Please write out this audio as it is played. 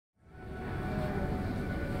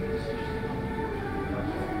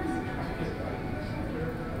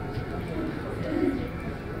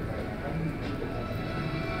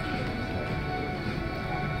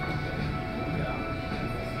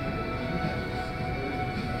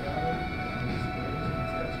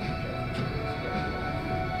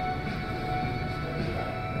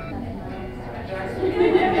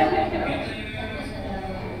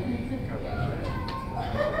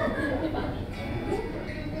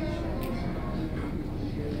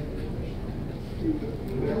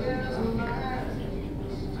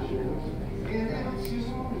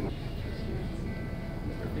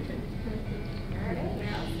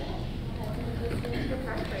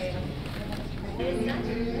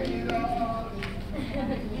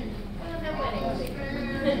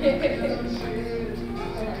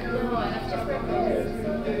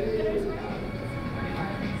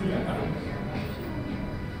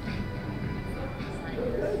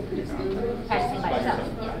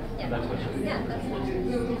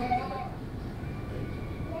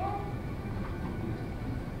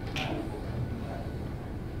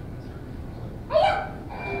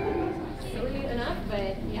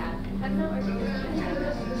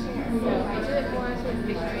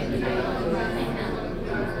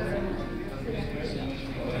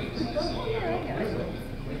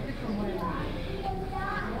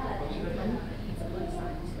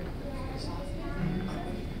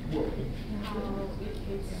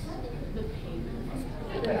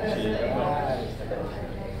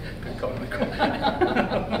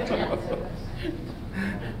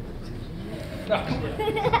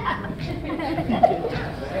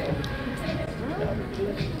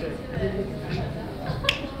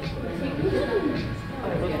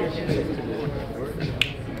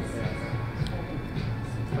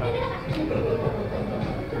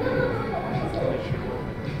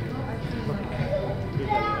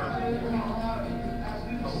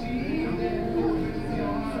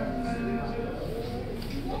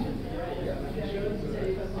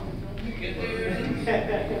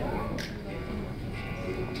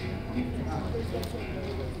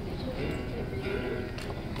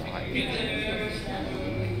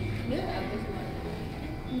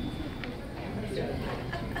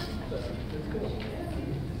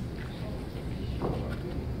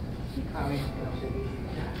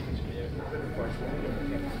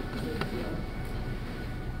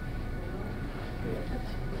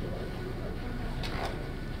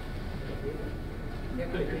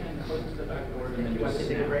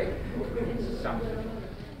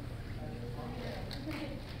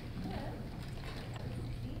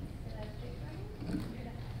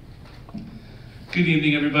Good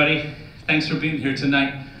evening, everybody. Thanks for being here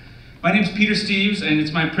tonight. My name is Peter Steves, and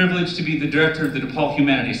it's my privilege to be the director of the DePaul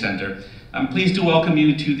Humanities Center. I'm pleased to welcome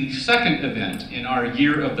you to the second event in our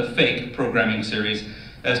Year of the Fake programming series,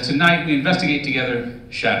 as tonight we investigate together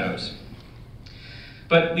shadows.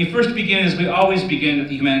 But we first begin, as we always begin at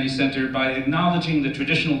the Humanities Center, by acknowledging the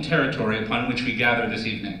traditional territory upon which we gather this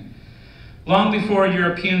evening. Long before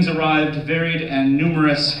Europeans arrived, varied and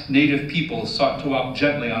numerous native peoples sought to walk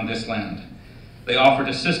gently on this land. They offered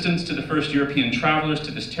assistance to the first European travelers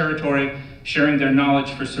to this territory, sharing their knowledge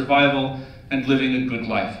for survival and living a good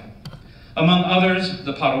life. Among others,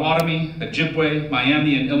 the Potawatomi, Ojibwe,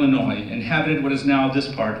 Miami, and Illinois inhabited what is now this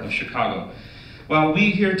part of Chicago. While we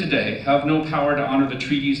here today have no power to honor the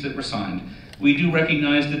treaties that were signed, we do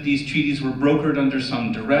recognize that these treaties were brokered under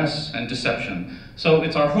some duress and deception. So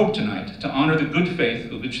it's our hope tonight to honor the good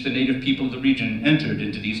faith with which the native people of the region entered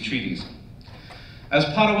into these treaties. As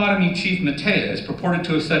Potawatomi Chief Matea is purported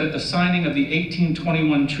to have said at the signing of the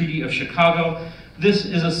 1821 Treaty of Chicago, "This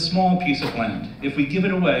is a small piece of land. If we give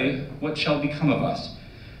it away, what shall become of us?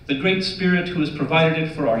 The Great Spirit who has provided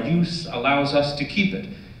it for our use allows us to keep it.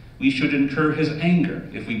 We should incur his anger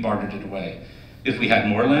if we bartered it away. If we had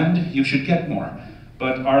more land, you should get more.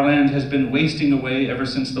 But our land has been wasting away ever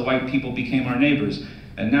since the white people became our neighbors,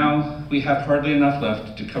 and now we have hardly enough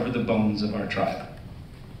left to cover the bones of our tribe."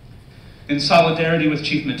 In solidarity with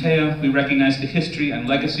Chief Matea, we recognize the history and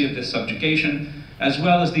legacy of this subjugation, as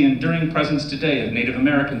well as the enduring presence today of Native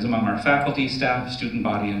Americans among our faculty, staff, student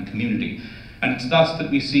body, and community. And it's thus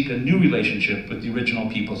that we seek a new relationship with the original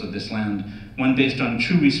peoples of this land, one based on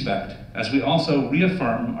true respect, as we also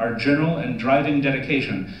reaffirm our general and driving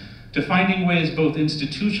dedication to finding ways both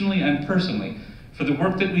institutionally and personally for the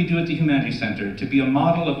work that we do at the Humanities Center to be a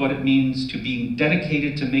model of what it means to be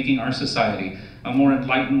dedicated to making our society a more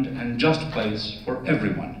enlightened and just place for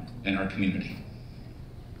everyone in our community.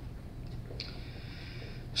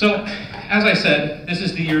 So, as I said, this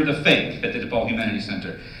is the Year of the Fake at the DePaul Humanities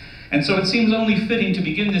Center. And so it seems only fitting to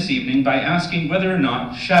begin this evening by asking whether or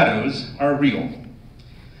not shadows are real.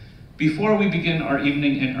 Before we begin our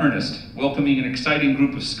evening in earnest, welcoming an exciting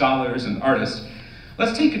group of scholars and artists,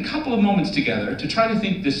 let's take a couple of moments together to try to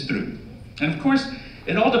think this through. And of course,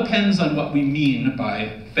 it all depends on what we mean by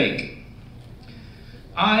fake.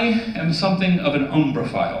 I am something of an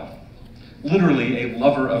ombraphile, literally a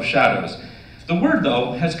lover of shadows. The word,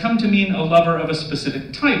 though, has come to mean a lover of a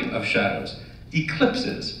specific type of shadows,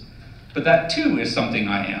 eclipses. But that too is something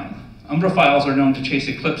I am. Ombraphiles are known to chase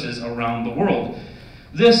eclipses around the world.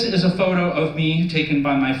 This is a photo of me taken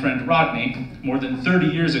by my friend Rodney more than 30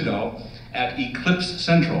 years ago at Eclipse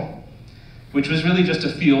Central, which was really just a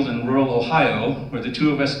field in rural Ohio where the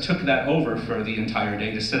two of us took that over for the entire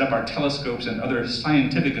day to set up our telescopes and other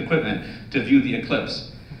scientific equipment to view the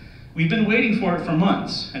eclipse. We'd been waiting for it for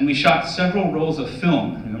months, and we shot several rolls of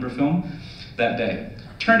film, remember film, that day,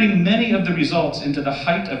 turning many of the results into the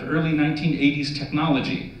height of early 1980s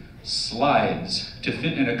technology, slides to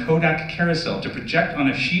fit in a Kodak carousel to project on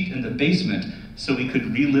a sheet in the basement so we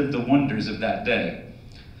could relive the wonders of that day.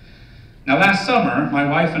 Now last summer, my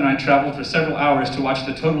wife and I traveled for several hours to watch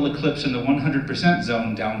the total eclipse in the 100%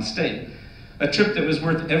 zone downstate, a trip that was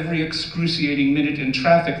worth every excruciating minute in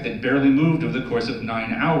traffic that barely moved over the course of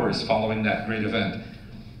 9 hours following that great event.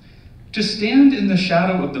 To stand in the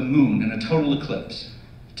shadow of the moon in a total eclipse,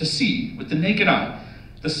 to see, with the naked eye,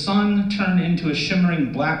 the sun turn into a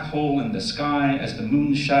shimmering black hole in the sky as the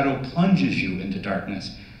moon's shadow plunges you into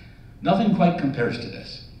darkness, nothing quite compares to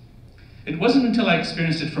this. It wasn't until I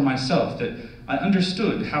experienced it for myself that I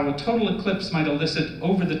understood how a total eclipse might elicit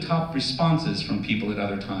over-the-top responses from people at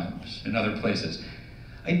other times, in other places.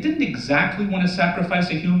 I didn't exactly want to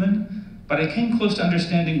sacrifice a human, but I came close to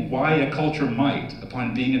understanding why a culture might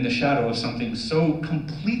upon being in the shadow of something so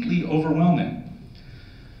completely overwhelming.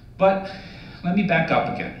 But let me back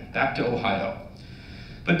up again, back to Ohio.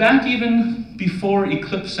 But back even before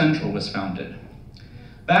Eclipse Central was founded,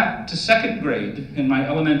 back to second grade in my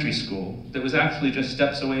elementary school that was actually just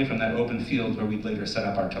steps away from that open field where we'd later set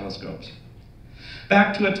up our telescopes.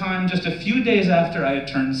 Back to a time just a few days after I had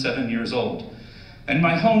turned 7 years old, and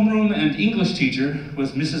my homeroom and English teacher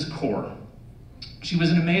was Mrs. Core. She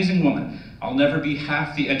was an amazing woman. I'll never be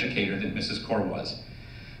half the educator that Mrs. Core was.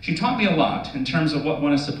 She taught me a lot in terms of what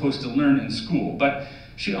one is supposed to learn in school, but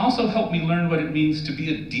she also helped me learn what it means to be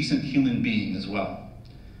a decent human being as well.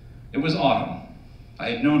 It was autumn. I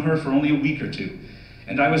had known her for only a week or two,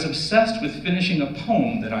 and I was obsessed with finishing a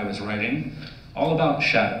poem that I was writing, all about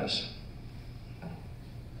shadows.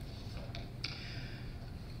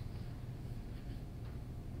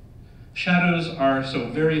 Shadows are so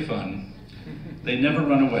very fun. They never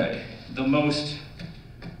run away. The most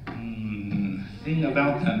thing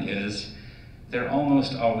about them is they're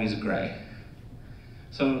almost always gray.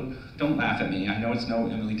 So don't laugh at me. I know it's no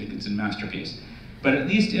Emily Dickinson masterpiece, but at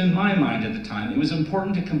least in my mind at the time, it was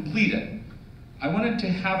important to complete it. I wanted to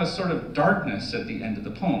have a sort of darkness at the end of the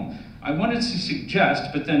poem. I wanted to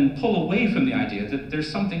suggest, but then pull away from the idea that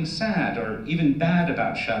there's something sad or even bad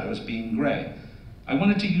about shadows being gray. I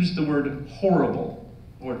wanted to use the word horrible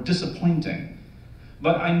or disappointing.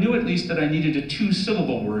 But I knew at least that I needed a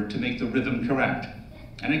two-syllable word to make the rhythm correct.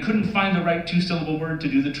 And I couldn't find the right two-syllable word to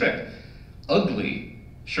do the trick. Ugly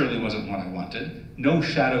surely wasn't what I wanted. No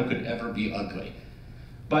shadow could ever be ugly.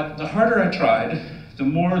 But the harder I tried, the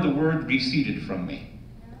more the word receded from me.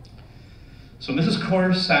 So Mrs.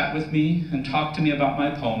 Core sat with me and talked to me about my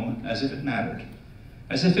poem as if it mattered,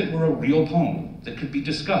 as if it were a real poem that could be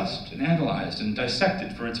discussed and analyzed and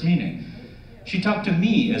dissected for its meaning. She talked to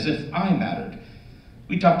me as if I mattered.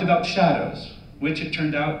 We talked about shadows, which it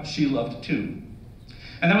turned out she loved too.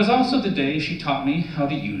 And that was also the day she taught me how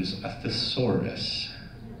to use a thesaurus,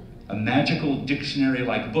 a magical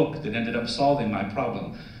dictionary-like book that ended up solving my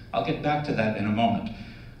problem. I'll get back to that in a moment.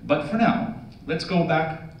 But for now, let's go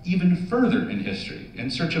back even further in history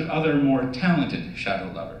in search of other more talented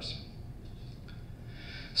shadow lovers.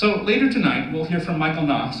 So later tonight, we'll hear from Michael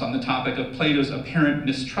Naas on the topic of Plato's apparent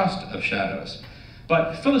mistrust of shadows.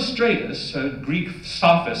 But Philostratus, a Greek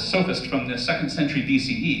sophist from the 2nd century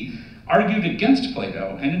BCE, argued against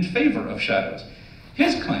Plato and in favor of shadows.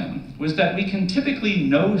 His claim was that we can typically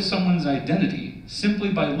know someone's identity simply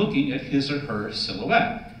by looking at his or her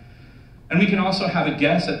silhouette. And we can also have a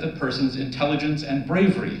guess at the person's intelligence and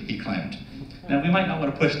bravery, he claimed. Now, we might not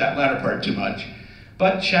want to push that latter part too much,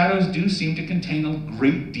 but shadows do seem to contain a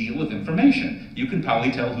great deal of information. You can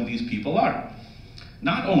probably tell who these people are.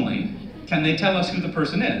 Not only can they tell us who the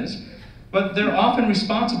person is, but they're often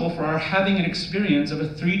responsible for our having an experience of a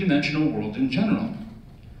three-dimensional world in general.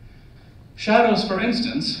 Shadows, for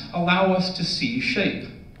instance, allow us to see shape.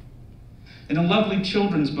 In a lovely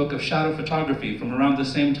children's book of shadow photography from around the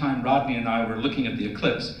same time Rodney and I were looking at the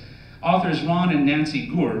eclipse, authors Ron and Nancy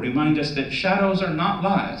Gour remind us that shadows are not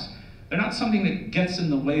lies. They're not something that gets in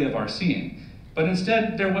the way of our seeing, but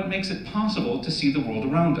instead they're what makes it possible to see the world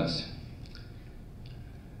around us.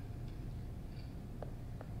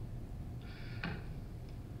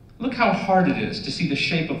 Look how hard it is to see the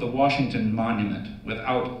shape of the Washington Monument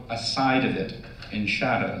without a side of it in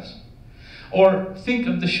shadows. Or think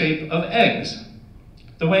of the shape of eggs,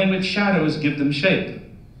 the way in which shadows give them shape.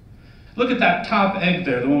 Look at that top egg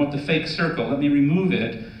there, the one with the fake circle. Let me remove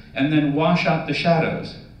it and then wash out the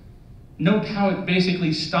shadows. Note how it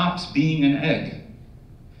basically stops being an egg.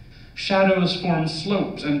 Shadows form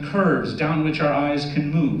slopes and curves down which our eyes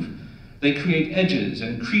can move. They create edges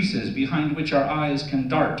and creases behind which our eyes can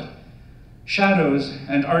dart. Shadows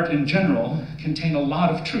and art in general contain a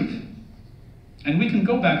lot of truth. And we can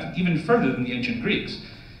go back even further than the ancient Greeks.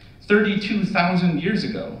 32,000 years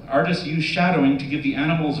ago, artists used shadowing to give the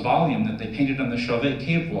animals volume that they painted on the Chauvet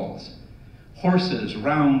cave walls. Horses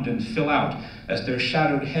round and fill out as their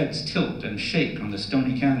shadowed heads tilt and shake on the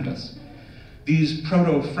stony canvas. These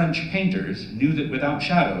proto-French painters knew that without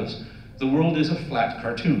shadows, the world is a flat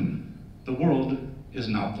cartoon. The world is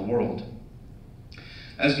not the world.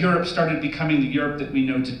 As Europe started becoming the Europe that we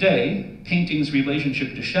know today, painting's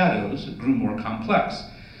relationship to shadows grew more complex.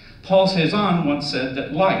 Paul Cézanne once said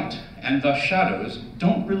that light, and thus shadows,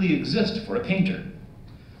 don't really exist for a painter.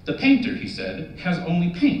 The painter, he said, has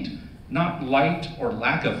only paint, not light or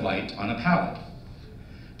lack of light on a palette.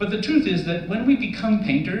 But the truth is that when we become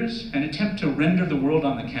painters and attempt to render the world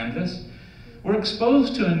on the canvas, we're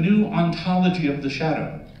exposed to a new ontology of the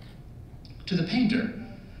shadow. To the painter,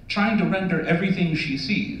 trying to render everything she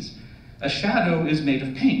sees, a shadow is made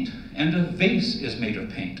of paint, and a vase is made of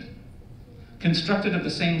paint. Constructed of the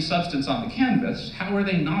same substance on the canvas, how are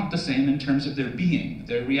they not the same in terms of their being,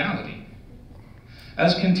 their reality?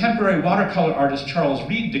 As contemporary watercolor artist Charles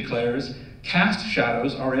Reed declares, cast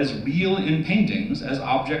shadows are as real in paintings as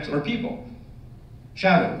objects or people.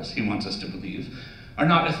 Shadows, he wants us to believe, are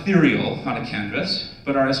not ethereal on a canvas,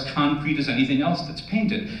 but are as concrete as anything else that's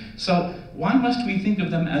painted. So why must we think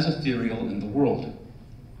of them as ethereal in the world?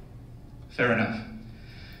 Fair enough.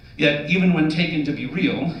 Yet, even when taken to be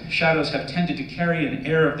real, shadows have tended to carry an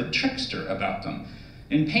air of the trickster about them.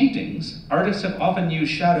 In paintings, artists have often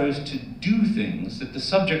used shadows to do things that the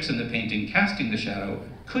subjects in the painting casting the shadow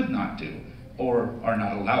could not do, or are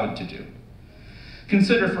not allowed to do.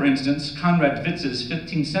 Consider, for instance, Conrad Witz's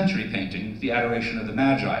 15th century painting, The Adoration of the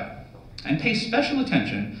Magi, and pay special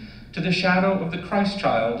attention to the shadow of the Christ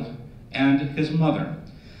child and his mother.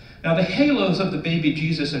 Now, the halos of the baby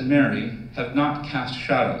Jesus and Mary have not cast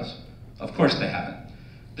shadows. Of course they haven't.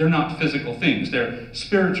 They're not physical things. They're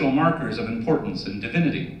spiritual markers of importance and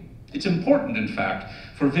divinity. It's important, in fact,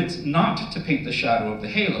 for Witz not to paint the shadow of the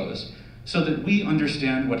halos so that we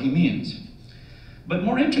understand what he means. But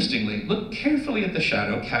more interestingly, look carefully at the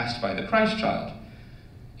shadow cast by the Christ child.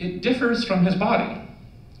 It differs from his body.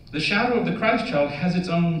 The shadow of the Christ child has its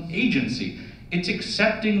own agency. It's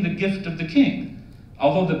accepting the gift of the king.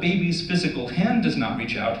 Although the baby's physical hand does not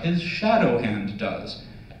reach out, his shadow hand does,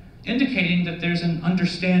 indicating that there's an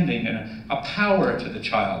understanding and a power to the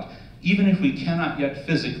child, even if we cannot yet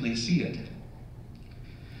physically see it.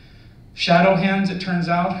 Shadow hands, it turns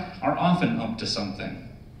out, are often up to something.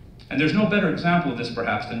 And there's no better example of this,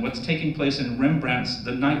 perhaps, than what's taking place in Rembrandt's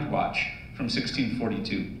The Night Watch from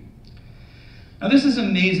 1642. Now, this is an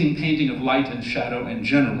amazing painting of light and shadow in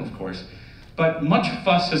general, of course, but much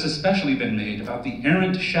fuss has especially been made about the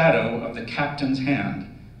errant shadow of the captain's hand.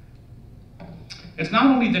 It's not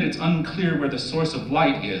only that it's unclear where the source of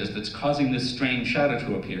light is that's causing this strange shadow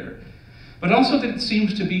to appear, but also that it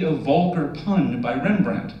seems to be a vulgar pun by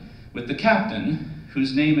Rembrandt, with the captain,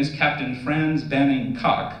 whose name is Captain Frans Banning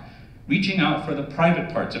Kock, reaching out for the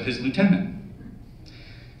private parts of his lieutenant.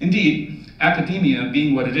 Indeed, academia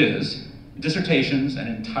being what it is, dissertations and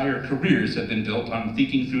entire careers have been built on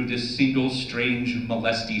thinking through this single strange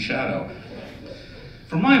molesty shadow.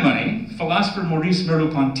 For my money, philosopher Maurice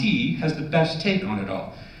Merleau-Ponty has the best take on it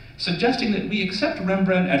all, suggesting that we accept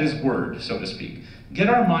Rembrandt at his word, so to speak, get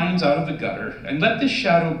our minds out of the gutter, and let this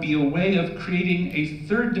shadow be a way of creating a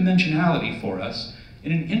third dimensionality for us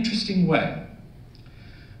in an interesting way.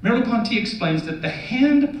 Merleau-Ponty explains that the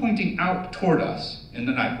hand pointing out toward us in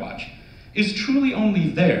the Night Watch is truly only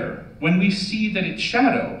there when we see that its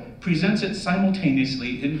shadow presents it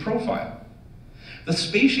simultaneously in profile. The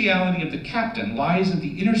spatiality of the captain lies at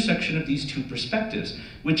the intersection of these two perspectives,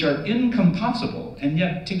 which are incompossible and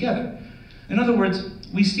yet together. In other words,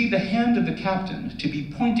 we see the hand of the captain to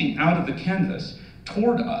be pointing out of the canvas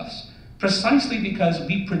toward us, precisely because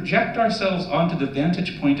we project ourselves onto the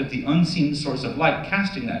vantage point of the unseen source of light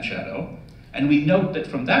casting that shadow, and we note that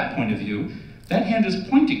from that point of view, that hand is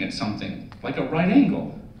pointing at something, like a right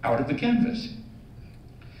angle, out of the canvas.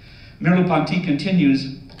 Merleau-Ponty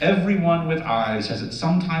continues, everyone with eyes has at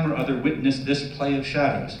some time or other witnessed this play of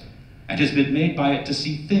shadows, and has been made by it to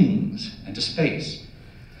see things and to space.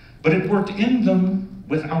 But it worked in them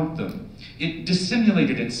without them. It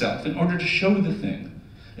dissimulated itself in order to show the thing.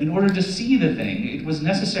 In order to see the thing, it was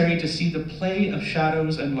necessary to see the play of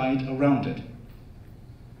shadows and light around it.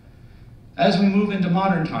 As we move into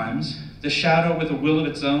modern times, the shadow with a will of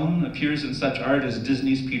its own appears in such art as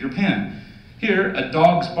Disney's Peter Pan. Here, a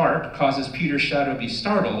dog's bark causes Peter's shadow to be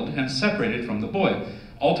startled and separated from the boy,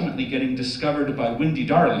 ultimately getting discovered by Windy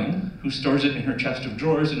Darling, who stores it in her chest of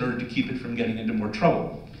drawers in order to keep it from getting into more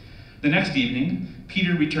trouble. The next evening,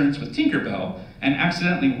 Peter returns with Tinkerbell, and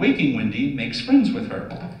accidentally waking Windy makes friends with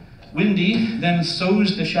her. Windy then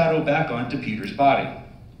sews the shadow back onto Peter's body.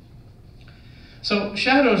 So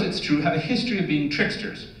shadows, it's true, have a history of being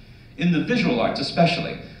tricksters, in the visual arts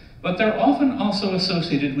especially, but they're often also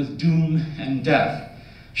associated with doom and death.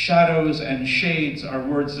 Shadows and shades are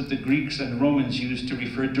words that the Greeks and Romans used to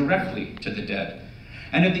refer directly to the dead.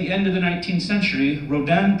 And at the end of the 19th century,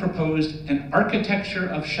 Rodin proposed an architecture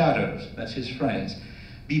of shadows, that's his phrase,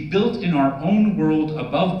 be built in our own world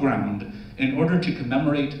above ground in order to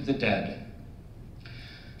commemorate the dead.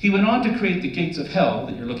 He went on to create the gates of hell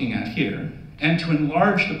that you're looking at here, and to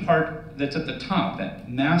enlarge the part that's at the top, that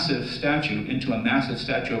massive statue, into a massive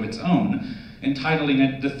statue of its own, entitling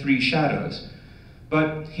it The Three Shadows.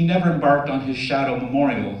 But he never embarked on his shadow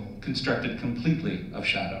memorial, constructed completely of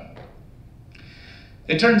shadow.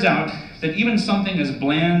 It turns out that even something as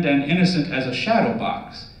bland and innocent as a shadow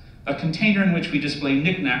box, a container in which we display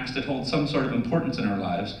knickknacks that hold some sort of importance in our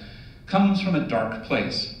lives, comes from a dark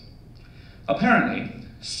place. Apparently,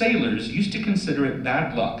 sailors used to consider it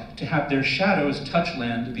bad luck to have their shadows touch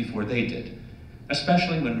land before they did,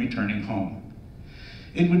 especially when returning home.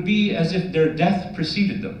 It would be as if their death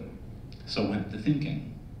preceded them, so went the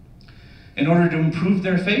thinking. In order to improve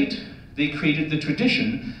their fate, they created the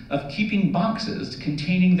tradition of keeping boxes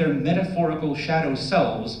containing their metaphorical shadow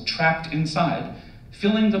selves trapped inside,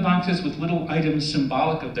 filling the boxes with little items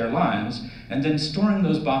symbolic of their lives, and then storing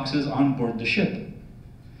those boxes on board the ship.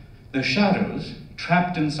 The shadows,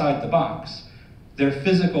 trapped inside the box, their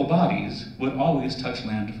physical bodies would always touch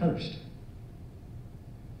land first.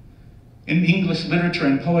 In English literature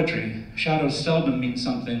and poetry, shadows seldom mean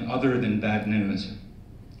something other than bad news.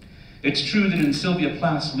 It's true that in Sylvia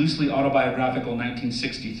Plath's loosely autobiographical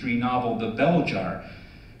 1963 novel, The Bell Jar,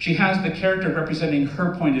 she has the character representing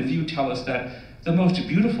her point of view tell us that the most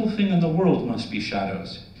beautiful thing in the world must be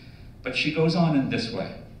shadows. But she goes on in this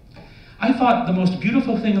way. I thought the most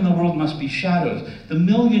beautiful thing in the world must be shadows, the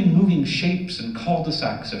million moving shapes and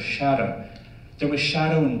cul-de-sacs of shadow. There was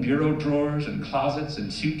shadow in bureau drawers and closets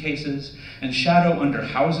and suitcases, and shadow under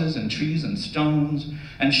houses and trees and stones,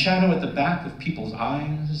 and shadow at the back of people's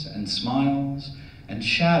eyes and smiles, and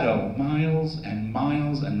shadow, miles and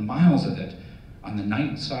miles and miles of it, on the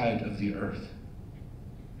night side of the earth.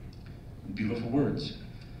 Beautiful words.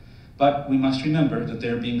 But we must remember that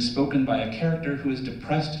they're being spoken by a character who is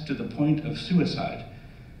depressed to the point of suicide,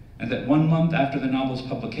 and that 1 month after the novel's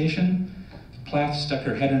publication, Plath stuck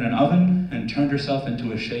her head in an oven and turned herself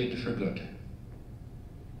into a shade for good.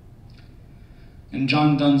 In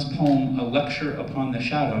John Donne's poem, A Lecture Upon the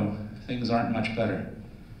Shadow, things aren't much better.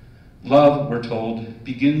 Love, we're told,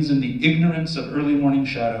 begins in the ignorance of early morning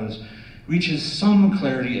shadows, reaches some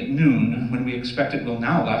clarity at noon when we expect it will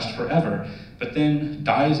now last forever, but then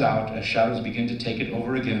dies out as shadows begin to take it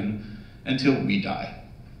over again until we die.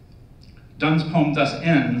 Donne's poem thus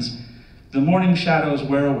ends, the morning shadows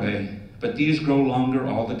wear away, but these grow longer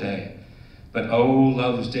all the day. But oh,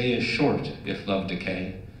 love's day is short if love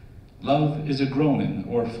decay. Love is a growing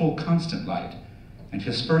or full constant light, and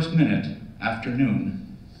his first minute,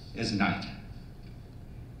 afternoon, is night.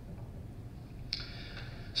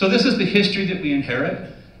 So this is the history that we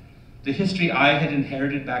inherit, the history I had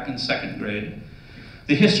inherited back in 2nd grade,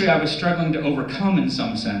 the history I was struggling to overcome in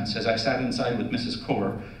some sense as I sat inside with Mrs.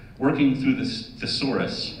 Core, working through the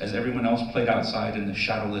thesaurus as everyone else played outside in the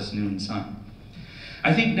shadowless noon sun.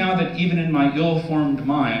 I think now that even in my ill-formed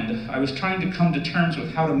mind, I was trying to come to terms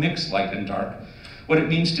with how to mix light and dark, what it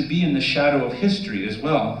means to be in the shadow of history as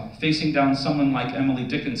well, facing down someone like Emily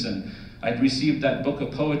Dickinson. I'd received that book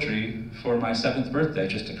of poetry for my 7th birthday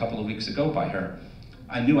just a couple of weeks ago by her.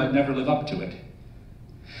 I knew I'd never live up to it.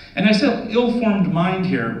 And I say ill-formed mind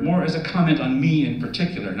here more as a comment on me in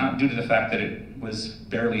particular, not due to the fact that it was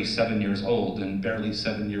barely 7 years old and barely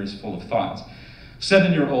 7 years full of thoughts.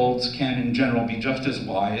 7-year-olds can in general be just as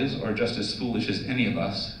wise or just as foolish as any of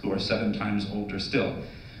us who are 7 times older still.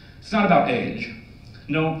 It's not about age.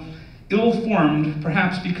 No, ill-formed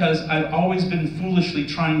perhaps because I've always been foolishly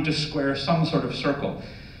trying to square some sort of circle,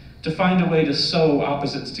 to find a way to sew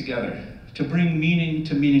opposites together, to bring meaning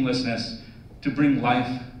to meaninglessness, to bring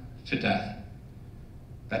life to death.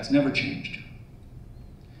 That's never changed.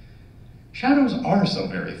 Shadows are so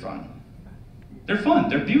very fun. They're fun,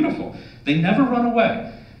 they're beautiful. They never run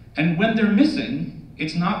away. And when they're missing,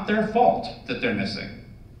 it's not their fault that they're missing.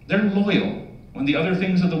 They're loyal when the other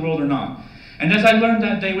things of the world are not. And as I learned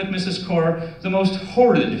that day with Mrs. Kaur, the most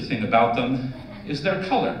horrid thing about them is their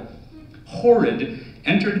color. Horrid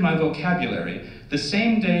entered my vocabulary the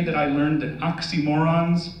same day that I learned that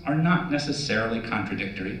oxymorons are not necessarily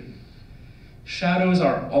contradictory. Shadows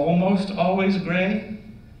are almost always gray.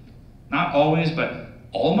 Not always, but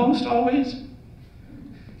almost always.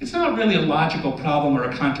 It's not really a logical problem or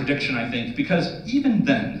a contradiction, I think, because even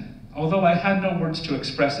then, although I had no words to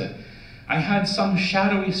express it, I had some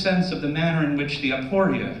shadowy sense of the manner in which the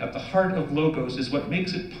aporia at the heart of logos is what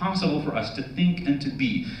makes it possible for us to think and to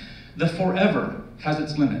be. The forever has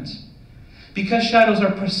its limits. Because shadows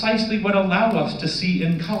are precisely what allow us to see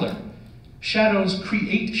in color. Shadows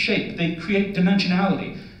create shape, they create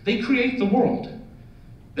dimensionality, they create the world.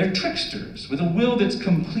 They're tricksters with a will that's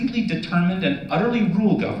completely determined and utterly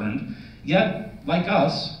rule-governed, yet, like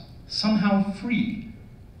us, somehow free.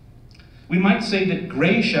 We might say that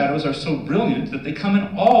gray shadows are so brilliant that they come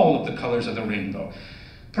in all of the colors of the rainbow.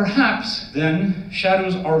 Perhaps, then,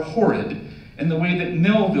 shadows are horrid in the way that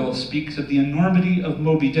Melville speaks of the enormity of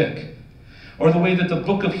Moby Dick, or the way that the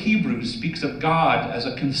book of Hebrews speaks of God as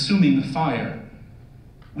a consuming fire.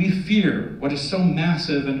 We fear what is so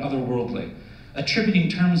massive and otherworldly, attributing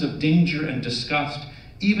terms of danger and disgust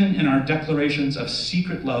even in our declarations of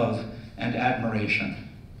secret love and admiration.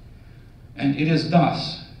 And it is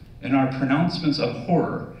thus, in our pronouncements of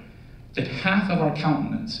horror, that half of our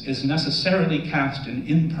countenance is necessarily cast in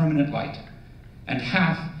impermanent light, and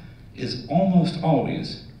half is almost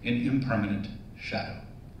always in impermanent shadow.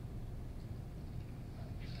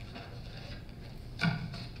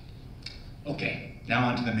 Okay, now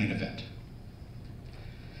on to the main event.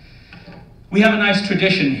 We have a nice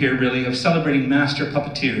tradition here, really, of celebrating master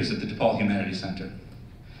puppeteers at the DePaul Humanities Center.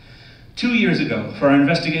 2 years ago, for our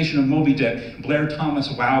investigation of Moby Dick, Blair Thomas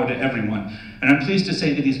wowed everyone, and I'm pleased to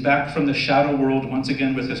say that he's back from the shadow world once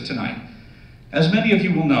again with us tonight. As many of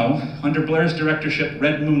you will know, under Blair's directorship,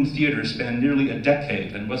 Red Moon Theater spanned nearly a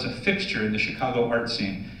decade and was a fixture in the Chicago art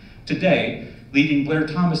scene. Today, leading Blair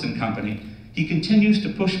Thomas and Company, he continues to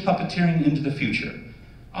push puppeteering into the future,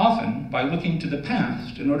 often by looking to the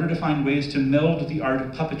past in order to find ways to meld the art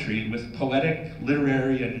of puppetry with poetic,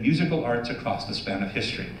 literary, and musical arts across the span of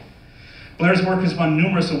history. Blair's work has won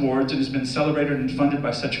numerous awards and has been celebrated and funded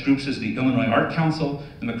by such groups as the Illinois Art Council,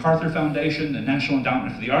 the MacArthur Foundation, the National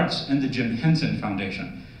Endowment for the Arts, and the Jim Henson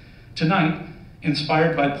Foundation. Tonight,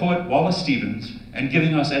 inspired by poet Wallace Stevens and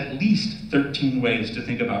giving us at least 13 ways to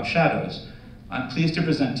think about shadows, I'm pleased to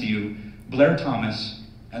present to you Blair Thomas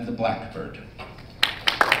and the Blackbird.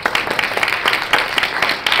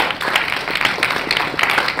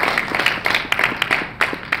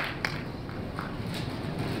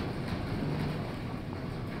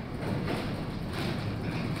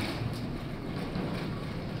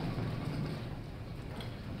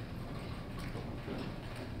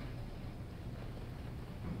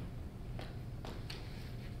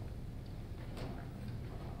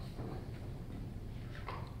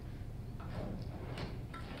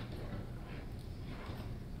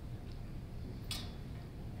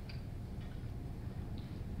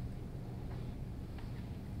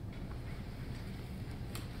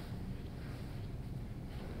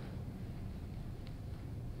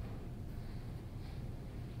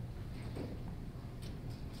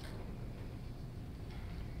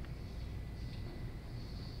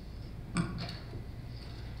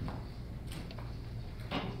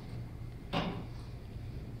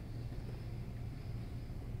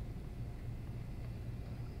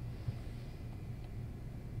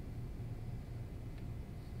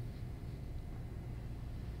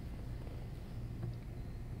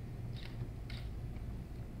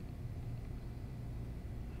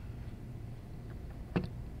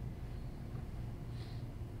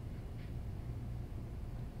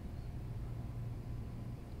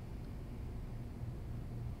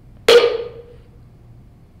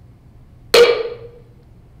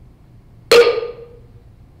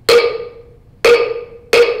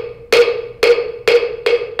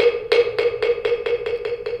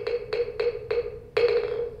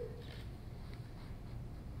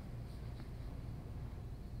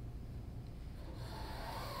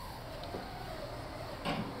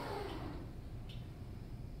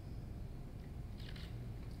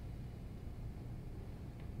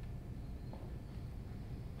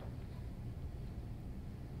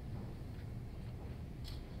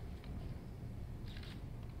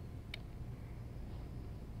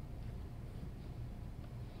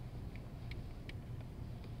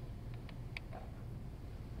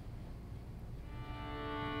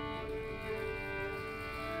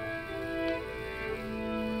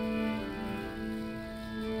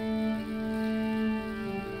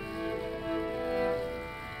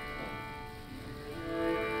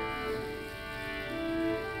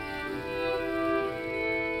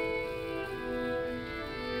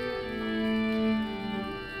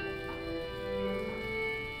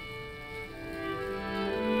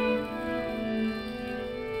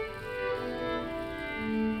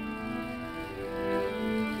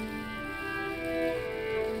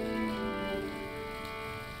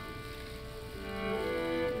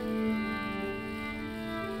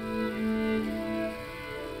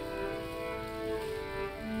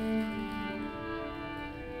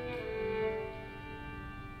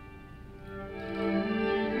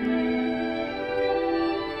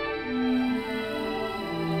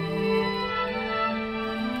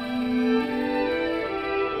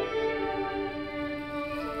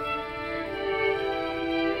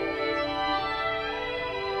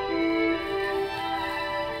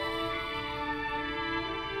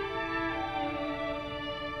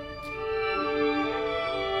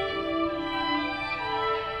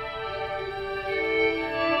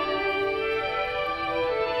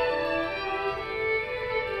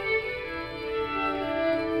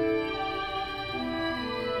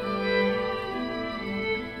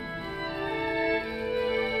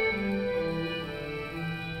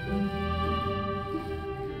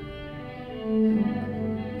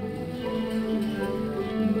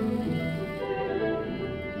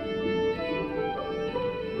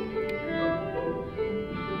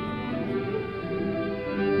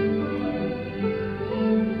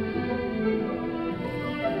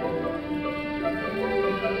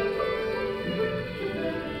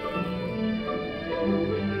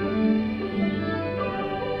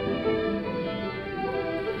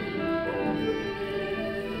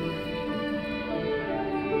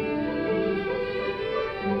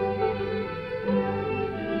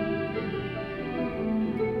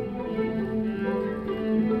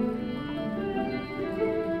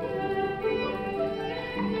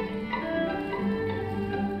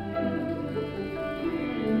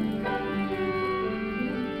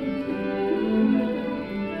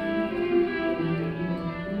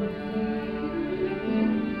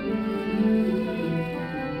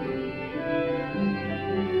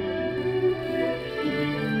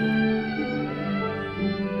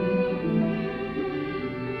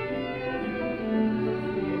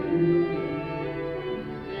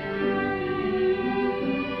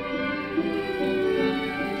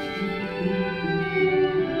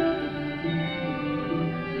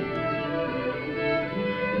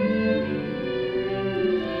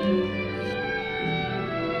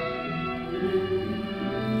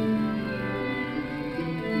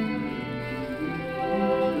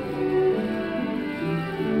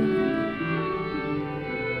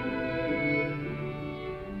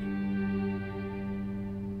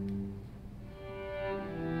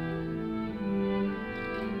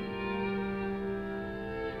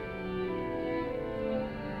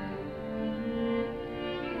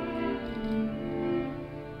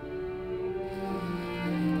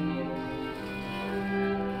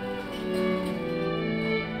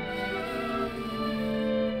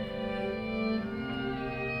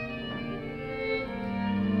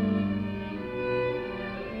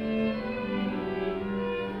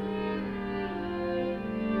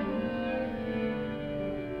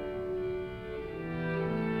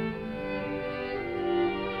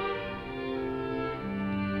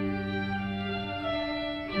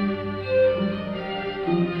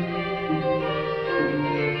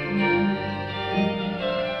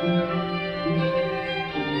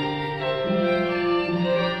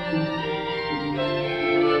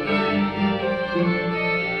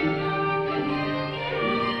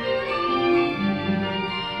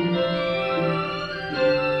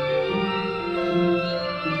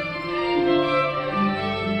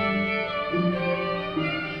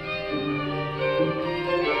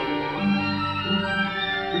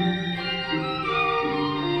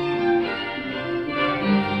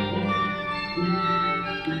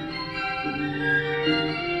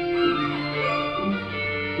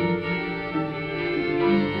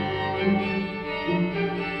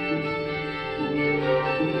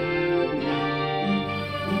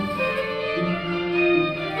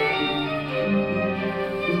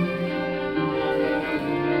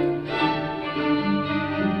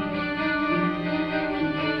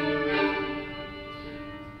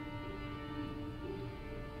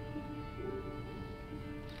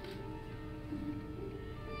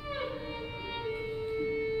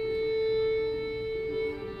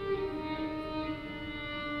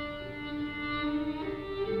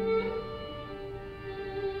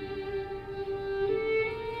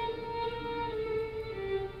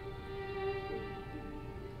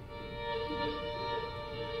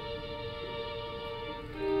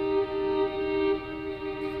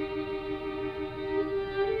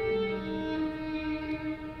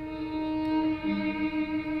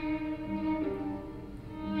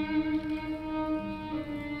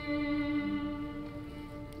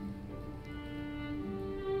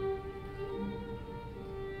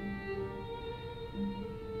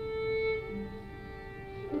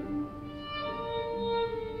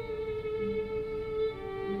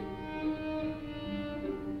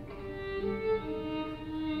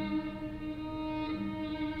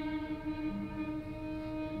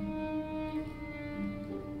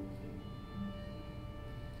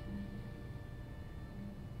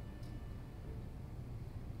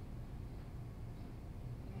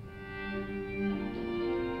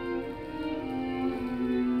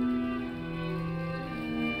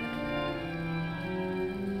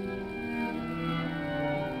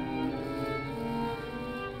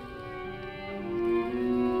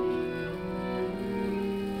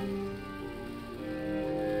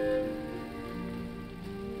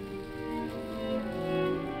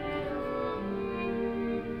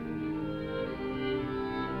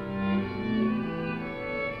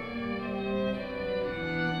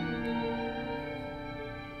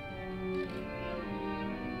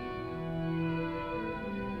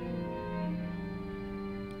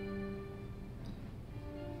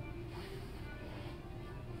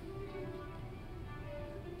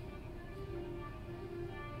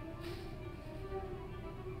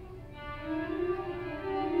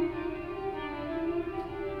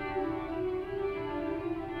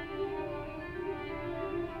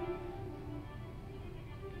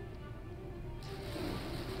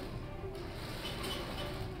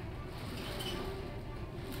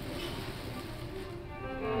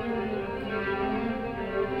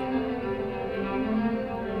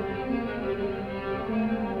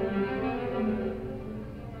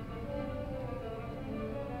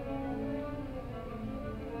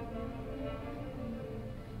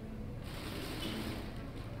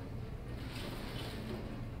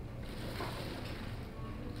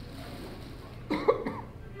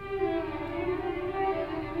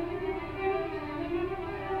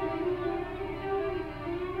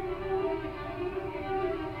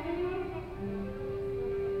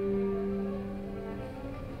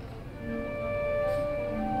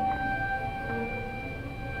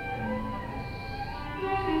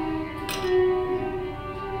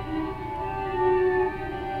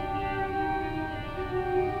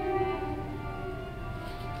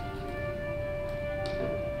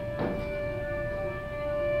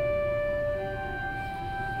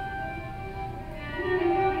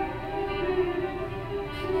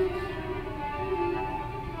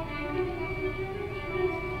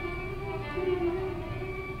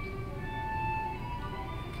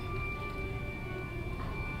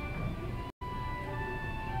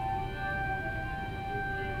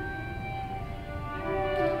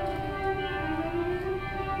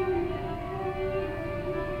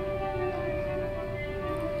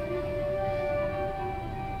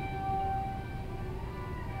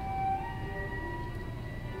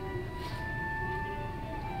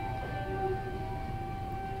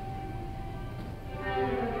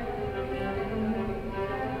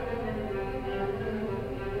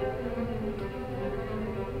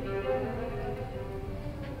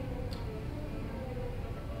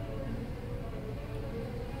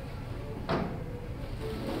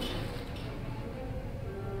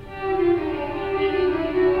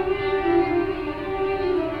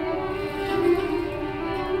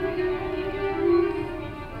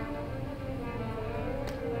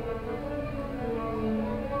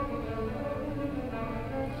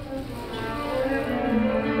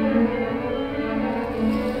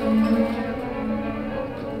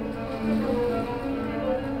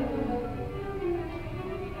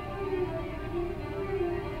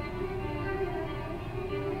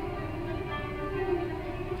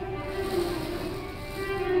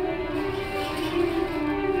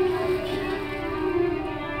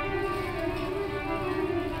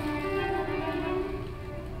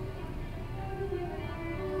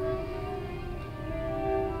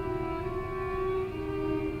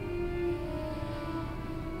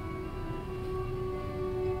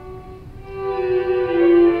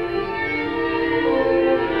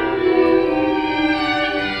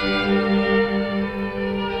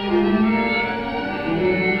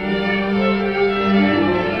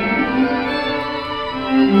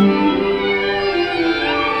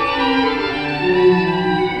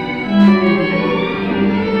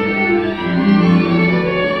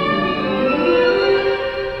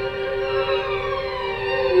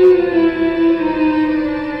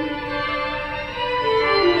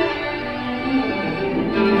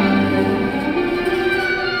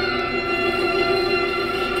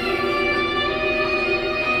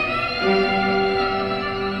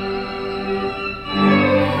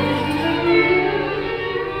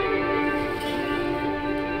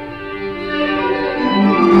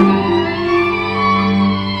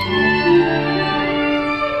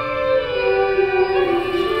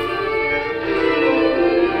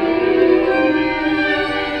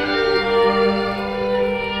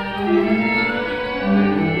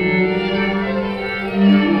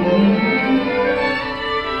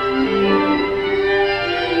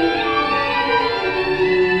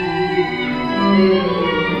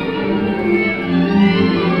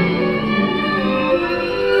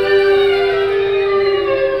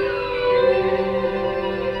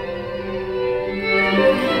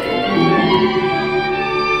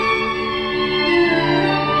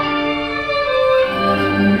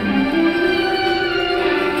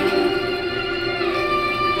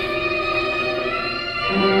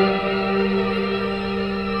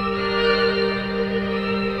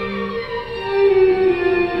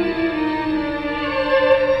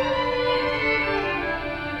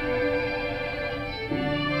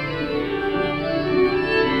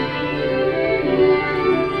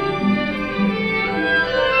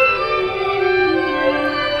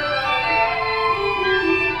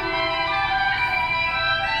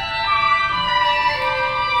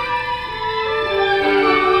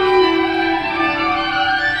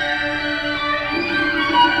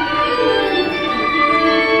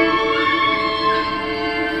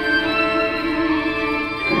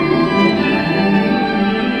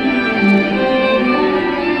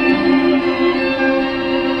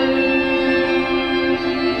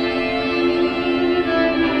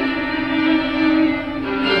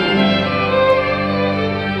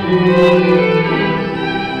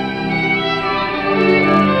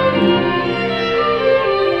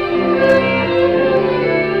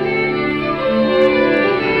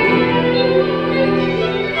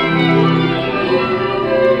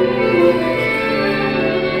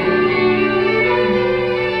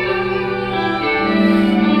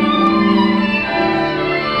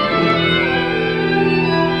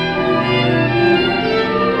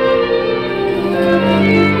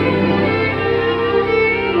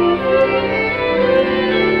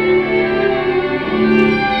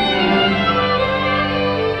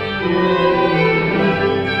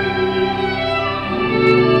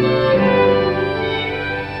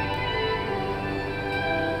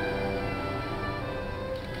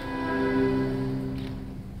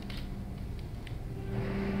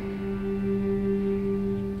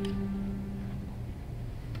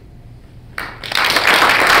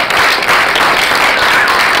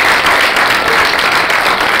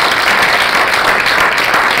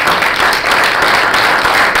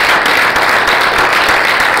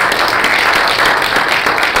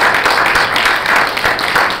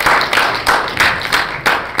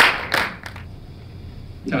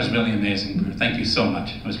 That was really amazing. Thank you so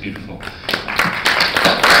much. It was beautiful. So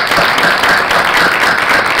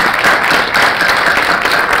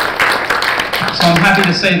I'm happy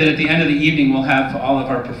to say that at the end of the evening, we'll have all of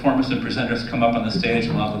our performers and presenters come up on the stage,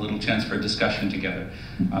 and we'll have a little chance for a discussion together.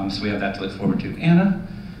 So we have that to look forward to. Anna,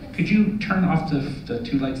 could you turn off the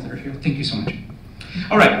two lights that are here? Thank you so much.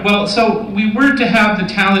 All right, well, so we were to have the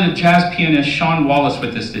talented jazz pianist Sean Wallace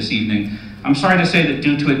with us this evening. I'm sorry to say that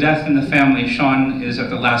due to a death in the family, Sean is at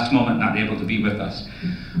the last moment not able to be with us.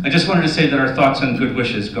 I just wanted to say that our thoughts and good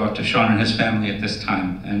wishes go out to Sean and his family at this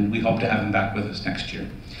time, and we hope to have him back with us next year.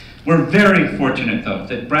 We're very fortunate, though,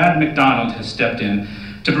 that Brad Macdonald has stepped in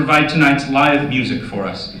to provide tonight's live music for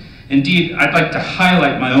us. Indeed, I'd like to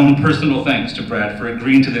highlight my own personal thanks to Brad for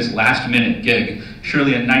agreeing to this last-minute gig.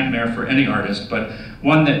 Surely a nightmare for any artist, but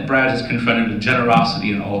one that Brad has confronted with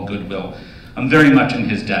generosity and all goodwill. I'm very much in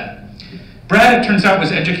his debt. Brad, it turns out,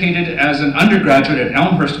 was educated as an undergraduate at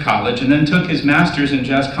Elmhurst College and then took his master's in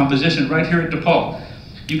jazz composition right here at DePaul.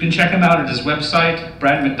 You can check him out at his website,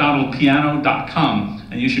 bradmacdonaldpiano.com,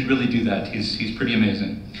 and you should really do that. He's pretty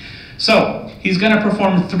amazing. So, he's going to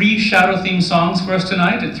perform 3 shadow-themed songs for us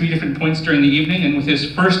tonight at 3 different points during the evening, and with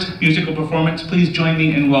his first musical performance, please join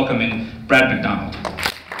me in welcoming Brad Macdonald.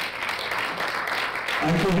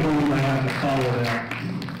 I couldn't believe I had to follow that.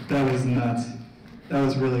 That was nuts. That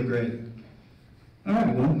was really great. All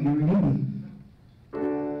right, well, here we go.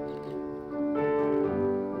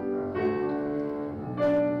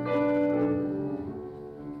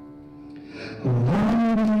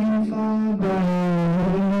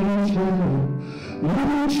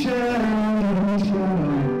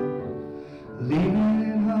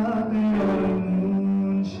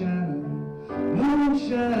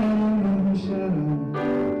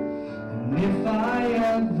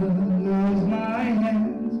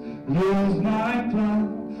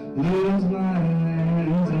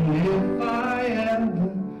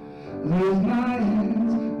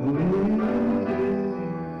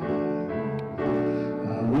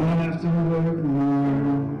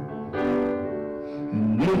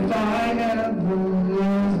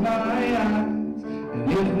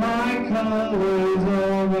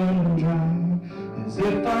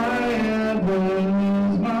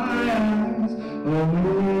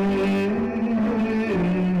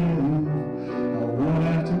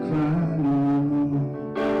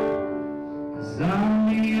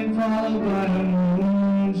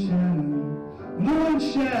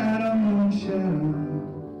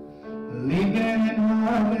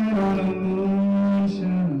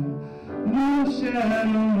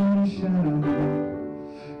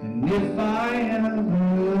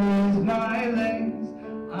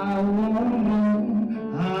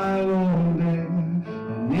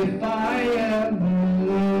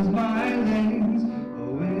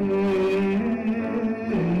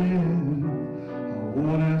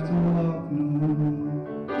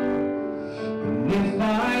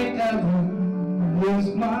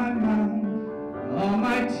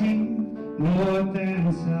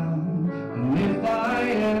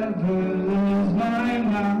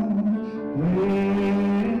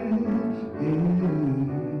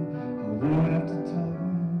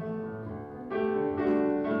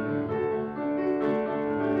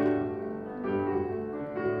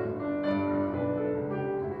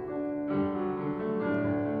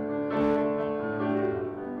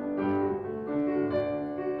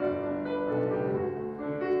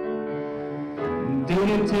 Did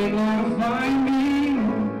it take long to find me?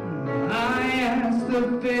 I asked the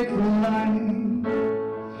faithful light.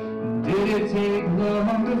 it take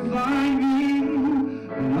long to find me?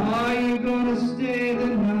 And are you gonna stay the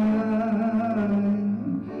night?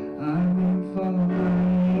 I wait for the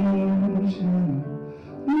moon shadow,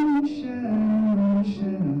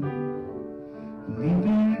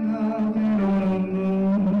 leaping out there on a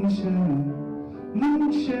moon shadow,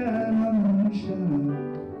 moon shadow, moon shadow,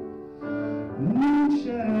 moon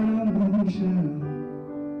shadow, moon shadow,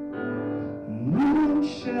 moon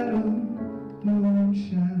shadow, moon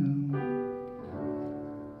shadow.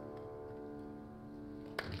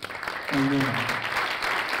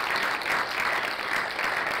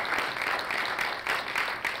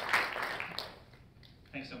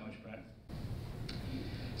 Thanks so much, Brad.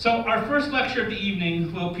 So our first lecture of the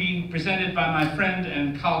evening will be presented by my friend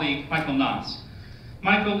and colleague, Michael Naas.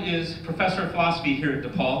 Michael is professor of philosophy here at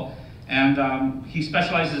DePaul, and he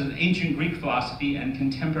specializes in ancient Greek philosophy and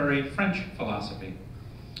contemporary French philosophy.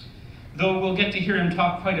 Though we'll get to hear him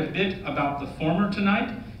talk quite a bit about the former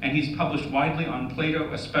tonight, and he's published widely on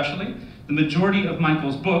Plato especially, the majority of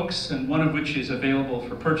Michael's books, and one of which is available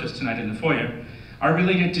for purchase tonight in the foyer, are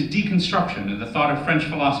related to deconstruction and the thought of French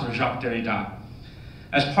philosopher Jacques Derrida.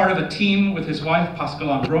 As part of a team with his wife, Pascal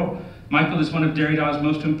Ambro, Michael is one of Derrida's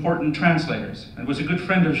most important translators, and was a good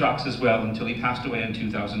friend of Jacques as well until he passed away in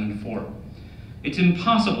 2004. It's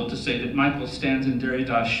impossible to say that Michael stands in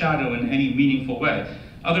Derrida's shadow in any meaningful way,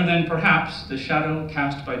 other than perhaps the shadow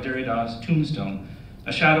cast by Derrida's tombstone,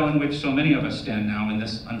 a shadow in which so many of us stand now in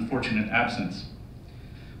this unfortunate absence.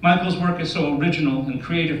 Michael's work is so original and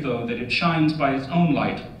creative, though, that it shines by its own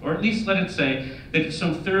light, or at least let it say that it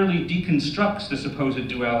so thoroughly deconstructs the supposed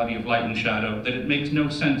duality of light and shadow that it makes no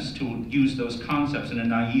sense to use those concepts in a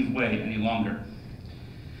naive way any longer.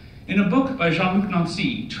 In a book by Jean-Luc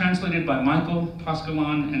Nancy, translated by Michael,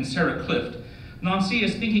 Pascalan, and Sarah Clift, Nancy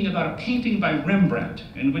is thinking about a painting by Rembrandt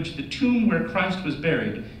in which the tomb where Christ was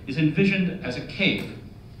buried is envisioned as a cave.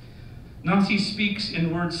 Nancy speaks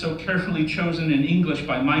in words so carefully chosen in English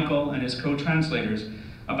by Michael and his co-translators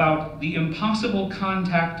about the impossible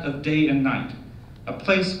contact of day and night, a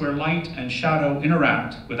place where light and shadow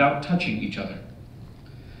interact without touching each other.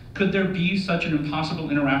 Could there be such an impossible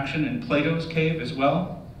interaction in Plato's cave as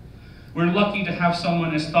well? We're lucky to have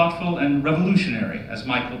someone as thoughtful and revolutionary as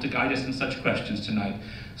Michael to guide us in such questions tonight.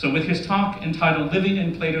 So with his talk entitled Living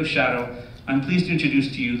in Plato's Shadow, I'm pleased to introduce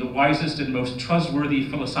to you the wisest and most trustworthy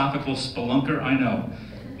philosophical spelunker I know,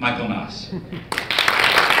 Michael Naas.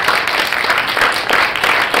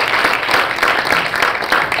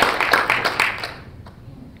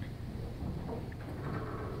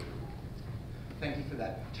 Thank you for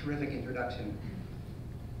that terrific introduction.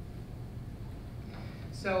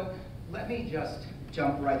 So let me just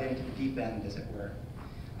jump right into the deep end, as it were,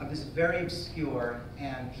 of this very obscure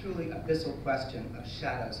and truly abyssal question of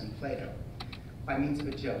shadows in Plato, by means of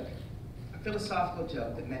a joke, a philosophical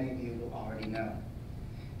joke that many of you will already know.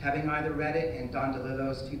 Having either read it in Don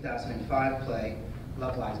DeLillo's 2005 play,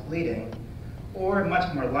 Love Lies Bleeding, or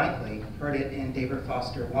much more likely, heard it in David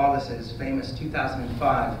Foster Wallace's famous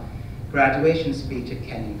 2005 graduation speech at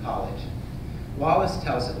Kenyon College. Wallace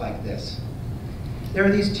tells it like this. There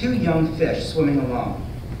are these two young fish swimming along,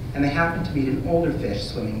 and they happen to meet an older fish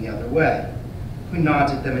swimming the other way, who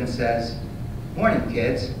nods at them and says, "Morning,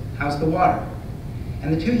 kids, how's the water?"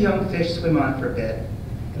 And the two young fish swim on for a bit,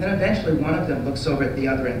 and then eventually one of them looks over at the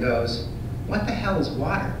other and goes, "What the hell is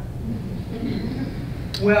water?"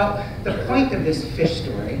 Well, the point of this fish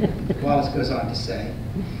story, Wallace goes on to say,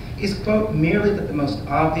 is, quote, merely that the most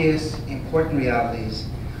obvious, important realities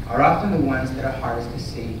are often the ones that are hardest to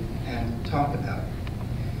see and talk about.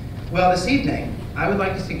 Well, this evening, I would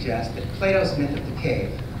like to suggest that Plato's myth of the cave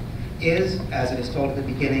is, as it is told at the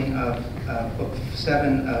beginning of Book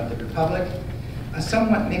 7 of the Republic,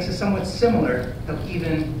 makes a somewhat similar, though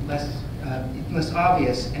even less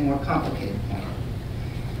obvious and more complicated point.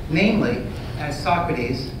 Namely, as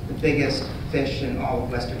Socrates, the biggest fish in all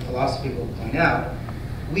of Western philosophy, will point out,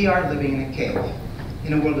 we are living in a cave,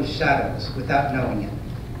 in a world of shadows, without knowing it.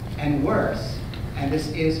 And worse, and this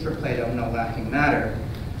is for Plato no laughing matter,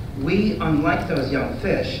 we, unlike those young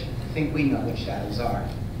fish, think we know what shadows are.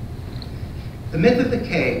 The myth of the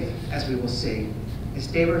cave, as we will see, is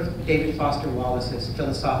David Foster Wallace's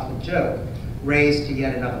philosophical joke raised to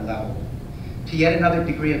yet another level, to yet another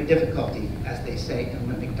degree of difficulty, as they say in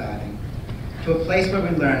Olympic diving, to a place where we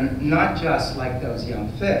learn, not just like those young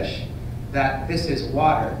fish, that this is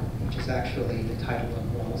water, which is actually the title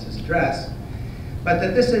of Wallace's address, but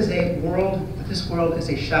that this world is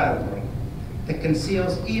a shadow world that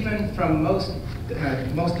conceals even from most of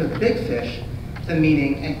the big fish the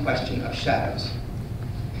meaning and question of shadows.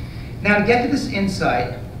 Now, to get to this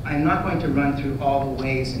insight, I'm not going to run through all the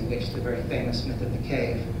ways in which the very famous myth of the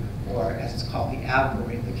cave, or as it's called, the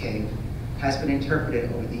allegory of the cave, has been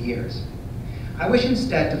interpreted over the years. I wish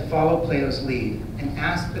instead to follow Plato's lead and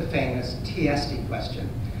ask the famous TSD question,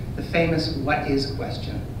 the famous what is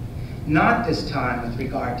question, not this time with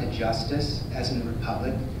regard to justice, as in the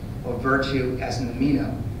Republic, or virtue, as in the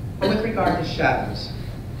Meno, but with regard to shadows.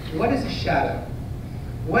 What is a shadow?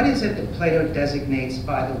 What is it that Plato designates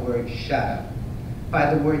by the word shadow?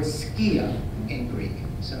 By the word skia in Greek.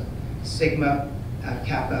 So sigma,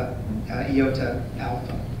 kappa, iota,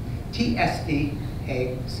 alpha. TSD,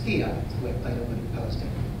 a skia, is the way Plato would have posed it.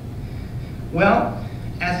 Well,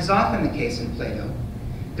 as is often the case in Plato,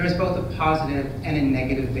 there is both a positive and a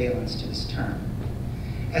negative valence to this term.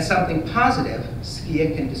 As something positive,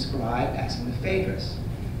 skia can describe, as in the Phaedrus,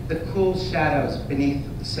 the cool shadows beneath,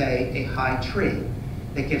 say, a high tree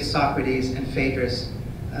that give Socrates and Phaedrus,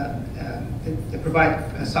 that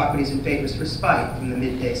provide Socrates and Phaedrus respite from the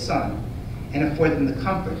midday sun and afford them the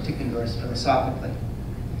comfort to converse philosophically.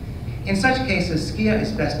 In such cases, skia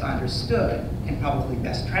is best understood, and probably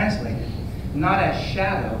best translated, not as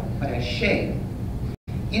shadow, but as shade.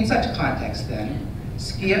 In such context, then,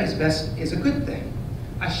 skia is a good thing,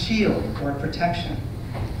 a shield or a protection.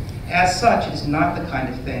 As such, it is not the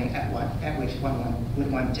kind of thing at which one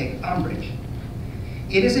would want to take umbrage.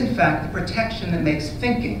 It is, in fact, the protection that makes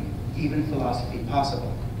thinking, even philosophy,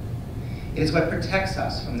 possible. It is what protects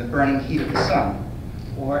us from the burning heat of the sun,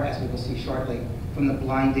 or, as we will see shortly, from the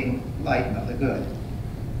blinding light of the good.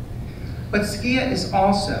 But skia is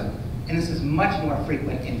also, and this is much more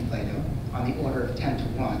frequent in Plato, on the order of 10 to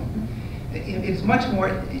 1, it's much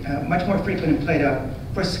more frequent in Plato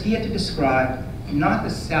for skia to describe not the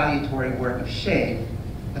salutary work of shade,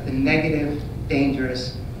 but the negative,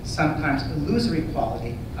 dangerous, sometimes illusory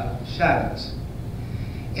quality of shadows.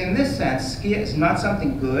 In this sense, skia is not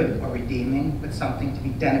something good or redeeming, but something to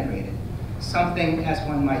be denigrated. Something, as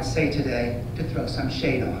one might say today, to throw some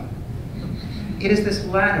shade on. It is this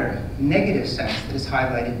latter, negative sense that is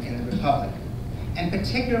highlighted in the Republic, and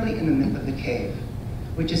particularly in the myth of the cave,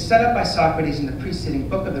 which is set up by Socrates in the preceding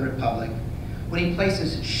book of the Republic, when he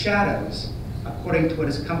places shadows, according to what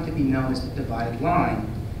has come to be known as the divided line,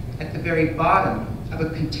 at the very bottom of a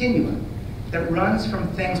continuum that runs from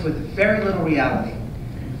things with very little reality,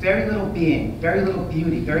 very little being, very little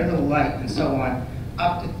beauty, very little light, and so on,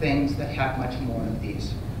 up to things that have much more of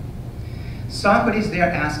these. Socrates there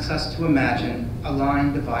asks us to imagine a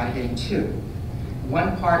line divided in two,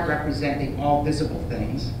 one part representing all visible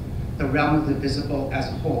things, the realm of the visible as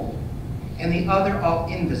a whole, and the other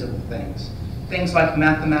all invisible things, things like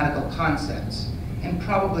mathematical concepts, and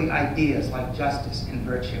probably ideas like justice and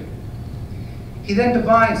virtue. He then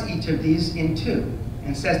divides each of these in two,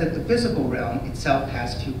 and says that the visible realm itself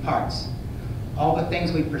has two parts. All the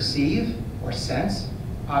things we perceive or sense,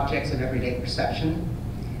 objects of everyday perception,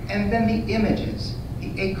 and then the images, the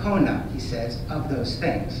eikona, he says, of those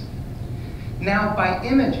things. Now, by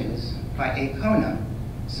images, by eikona,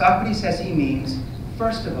 Socrates says he means,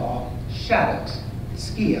 first of all, shadows,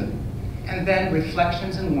 skia, and then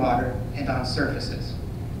reflections in water and on surfaces.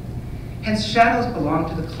 Hence, shadows belong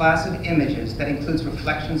to the class of images that includes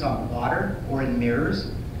reflections on water or in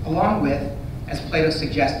mirrors, along with, as Plato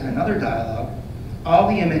suggests in another dialogue, all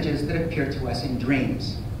the images that appear to us in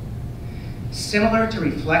dreams. Similar to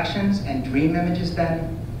reflections and dream images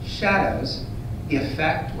then, shadows, the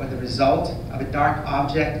effect or the result of a dark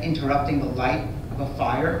object interrupting the light of a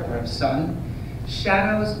fire or of sun,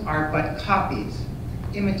 shadows are but copies,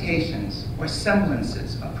 imitations, or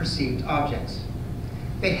semblances of perceived objects.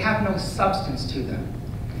 They have no substance to them.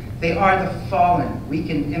 They are the fallen,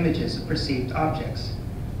 weakened images of perceived objects,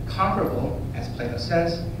 comparable, as Plato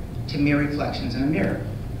says, to mere reflections in a mirror,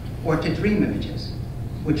 or to dream images,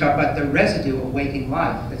 which are but the residue of waking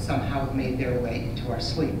life that somehow have made their way into our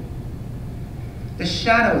sleep. The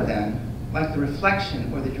shadow then, like the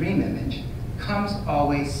reflection or the dream image, comes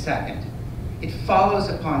always second. It follows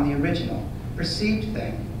upon the original, perceived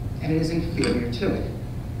thing, and it is inferior to it,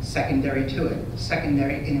 secondary to it,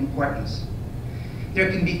 secondary in importance.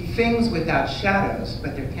 There can be things without shadows,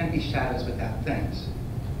 but there can be shadows without things.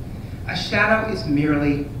 A shadow thus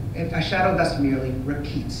merely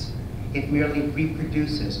repeats. It merely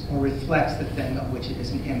reproduces or reflects the thing of which it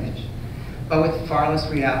is an image, but with far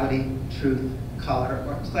less reality, truth, color,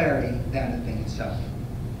 or clarity than the thing itself.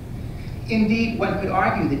 Indeed, one could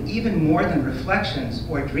argue that even more than reflections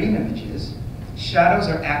or dream images, shadows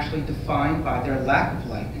are actually defined by their lack of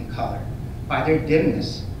light and color, by their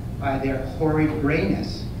dimness, by their horrid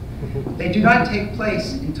grayness. They do not take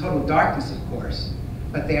place in total darkness, of course,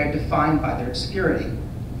 but they are defined by their obscurity,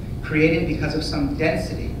 created because of some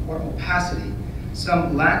density or opacity,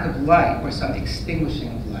 some lack of light or some extinguishing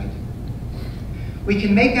of light. We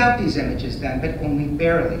can make out these images then, but only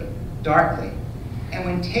barely, darkly. And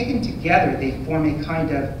when taken together, they form a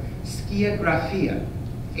kind of skiagraphia,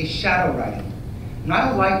 a shadow writing.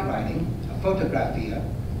 Not a light writing, a photographia,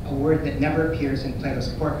 a word that never appears in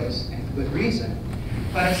Plato's corpus, and for good reason,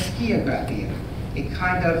 but a skiagraphia, a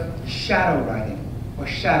kind of shadow writing or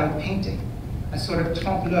shadow painting, a sort of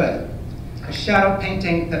trompe-l'oeil, a shadow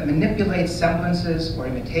painting that manipulates semblances or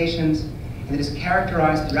imitations, and that is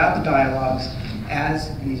characterized throughout the dialogues as,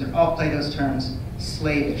 and these are all Plato's terms,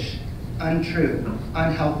 slavish, untrue,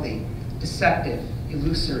 unhealthy, deceptive,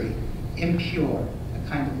 illusory, impure, a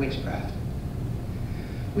kind of witchcraft.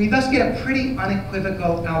 We thus get a pretty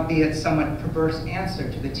unequivocal, albeit somewhat perverse answer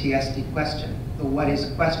to the TSD question, the what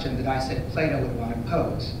is question that I said Plato would want to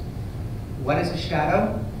pose. What is a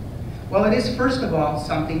shadow? Well, it is first of all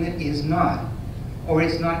something that is not, or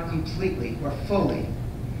is not completely or fully.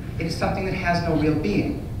 It is something that has no real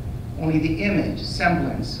being, only the image,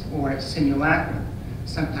 semblance, or simulacrum,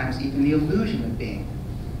 sometimes even the illusion of being.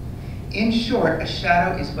 In short, a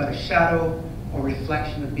shadow is but a shadow or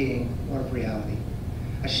reflection of being or of reality.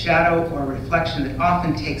 A shadow or a reflection that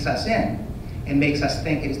often takes us in and makes us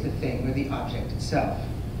think it is the thing or the object itself.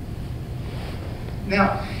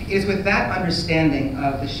 Now, it is with that understanding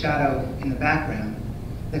of the shadow in the background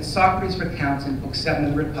that Socrates recounts in Book 7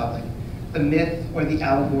 of the Republic the myth or the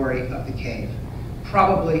allegory of the cave,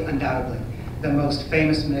 probably, undoubtedly, the most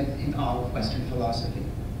famous myth in all of Western philosophy.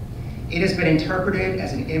 It has been interpreted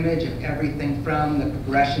as an image of everything from the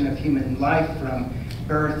progression of human life, from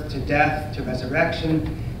birth to death to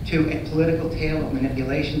resurrection, to a political tale of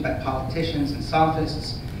manipulation by politicians and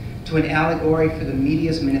sophists, to an allegory for the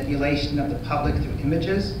media's manipulation of the public through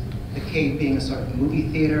images, the cave being a sort of movie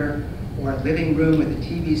theater, or a living room with a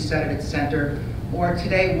TV set at its center, or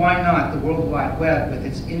today, why not, the World Wide Web with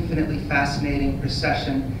its infinitely fascinating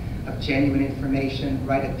procession of genuine information,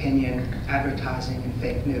 right opinion, advertising, and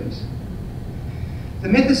fake news. The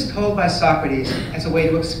myth is told by Socrates as a way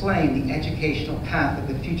to explain the educational path of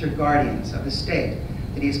the future guardians of the state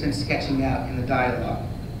that he has been sketching out in the dialogue.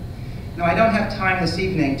 Now, I don't have time this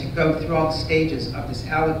evening to go through all the stages of this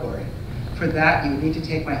allegory. For that, you would need to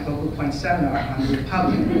take my focal point seminar on the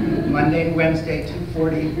Republic, Monday and Wednesday,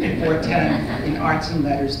 2:40 to 4:10, in Arts and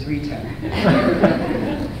Letters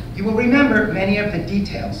 310. You will remember many of the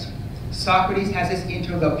details. Socrates has his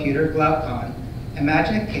interlocutor, Glaucon,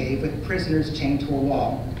 imagine a cave with prisoners chained to a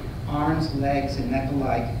wall, arms, legs, and neck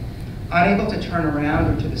alike, unable to turn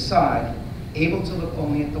around or to the side, able to look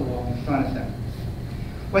only at the wall in front of them.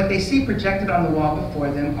 What they see projected on the wall before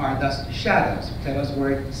them are thus shadows, Plato's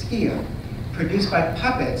word skia, produced by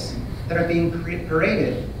puppets that are being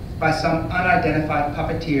paraded by some unidentified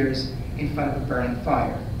puppeteers in front of a burning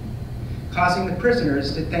fire, causing the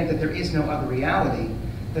prisoners to think that there is no other reality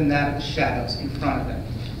than that of the shadows in front of them.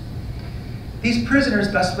 These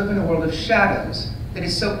prisoners thus live in a world of shadows that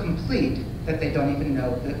is so complete that they don't even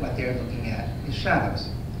know that what they're looking at is shadows.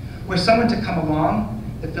 Were someone to come along,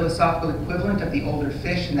 the philosophical equivalent of the older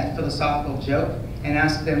fish in that philosophical joke, and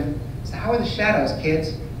ask them, so how are the shadows,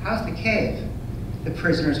 kids? How's the cave? The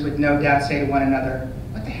prisoners would no doubt say to one another,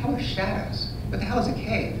 what the hell are shadows? What the hell is a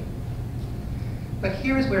cave? But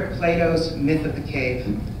here is where Plato's myth of the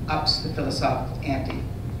cave ups the philosophical ante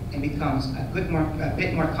and becomes a bit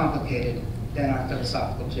more complicated than our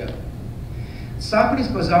philosophical joke. Socrates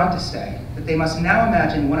goes on to say that they must now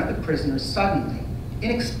imagine one of the prisoners suddenly,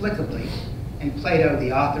 inexplicably, and Plato,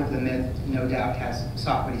 the author of the myth, no doubt has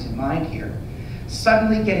Socrates in mind here,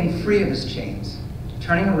 suddenly getting free of his chains,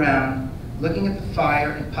 turning around, looking at the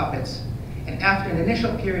fire and puppets, and after an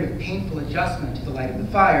initial period of painful adjustment to the light of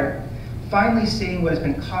the fire, finally seeing what has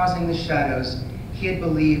been causing the shadows he had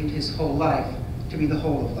believed his whole life to be the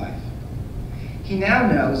whole of life. He now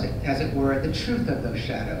knows, as it were, the truth of those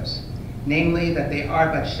shadows, namely that they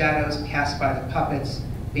are but shadows cast by the puppets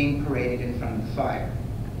being paraded in front of the fire.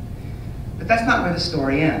 But that's not where the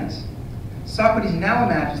story ends. Socrates now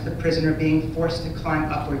imagines the prisoner being forced to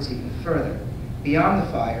climb upwards even further, beyond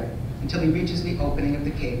the fire, until he reaches the opening of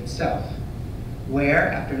the cave itself,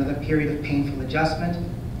 where, after another period of painful adjustment,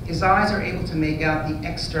 his eyes are able to make out the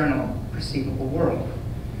external, perceivable world.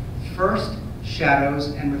 First, shadows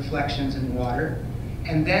and reflections in water,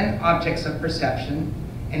 and then objects of perception,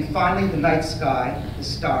 and finally the night sky, the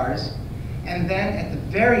stars, and then at the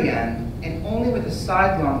very end, and only with a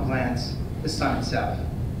sidelong glance, the sun itself.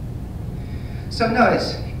 So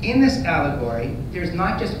notice, in this allegory, there's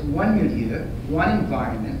not just one milieu, one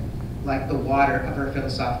environment, like the water of our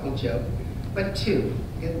philosophical joke, but two,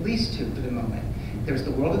 at least two for the moment. There's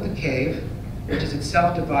the world of the cave, which is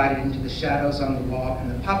itself divided into the shadows on the wall and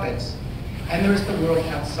the puppets, and there is the world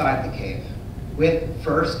outside the cave, with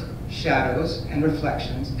first shadows and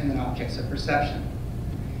reflections and then objects of perception.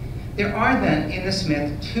 There are then in this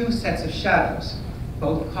myth two sets of shadows,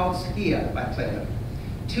 both called skia by Plato,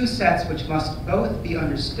 two sets which must both be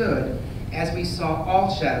understood as we saw all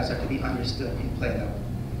shadows are to be understood in Plato,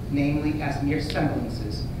 namely as mere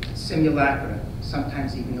semblances, simulacra,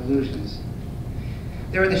 sometimes even illusions.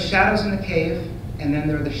 There are the shadows in the cave, and then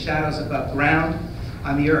there are the shadows above ground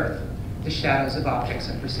on the earth, the shadows of objects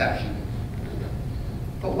of perception.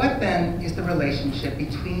 But what then is the relationship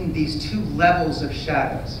between these two levels of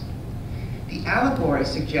shadows? The allegory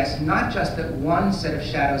suggests not just that one set of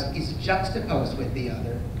shadows is juxtaposed with the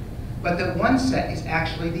other, but that one set is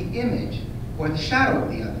actually the image or the shadow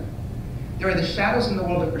of the other. There are the shadows in the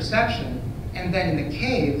world of perception, and then in the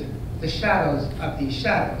cave, the shadows of these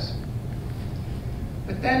shadows.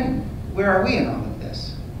 But then, where are we in all of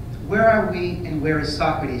this? Where are we and where is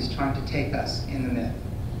Socrates trying to take us in the myth?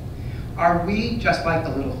 Are we just like the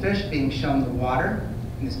little fish being shown the water,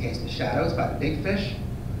 in this case the shadows by the big fish?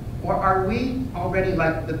 Or are we already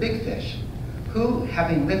like the big fish, who,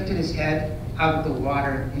 having lifted his head out of the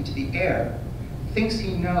water into the air, thinks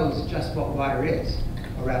he knows just what water is,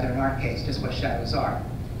 or rather in our case, just what shadows are?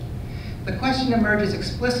 The question emerges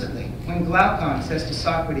explicitly when Glaucon says to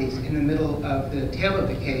Socrates in the middle of the tale of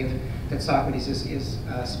the cave that Socrates is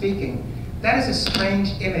speaking, "That is a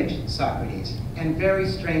strange image, Socrates, and very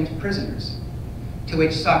strange prisoners." To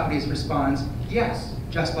which Socrates responds, "Yes,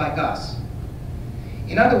 just like us."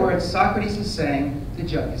 In other words, Socrates is saying the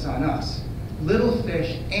joke is on us, little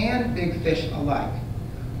fish and big fish alike.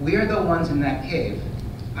 We are the ones in that cave.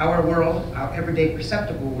 Our world, our everyday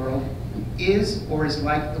perceptible world, is or is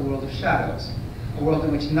like the world of shadows, a world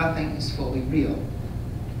in which nothing is fully real.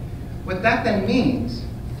 What that then means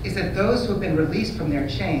is that those who have been released from their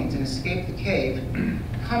chains and escaped the cave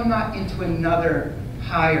come not into another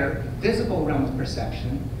higher visible realm of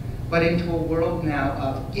perception, but into a world now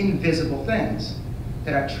of invisible things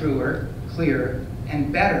that are truer, clearer,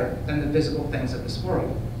 and better than the visible things of this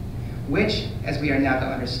world, which, as we are now to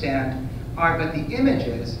understand, are but the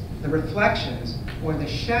images, the reflections, or the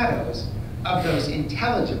shadows of those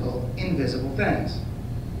intelligible, invisible things.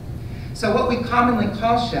 So what we commonly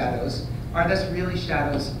call shadows are thus really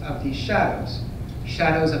shadows of these shadows,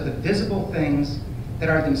 shadows of the visible things that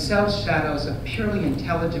are themselves shadows of purely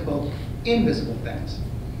intelligible, invisible things.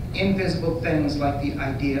 Invisible things like the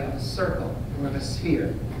idea of a circle or of a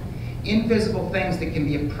sphere. Invisible things that can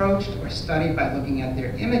be approached or studied by looking at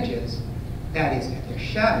their images, that is, at their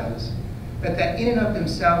shadows, but that in and of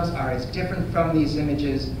themselves are as different from these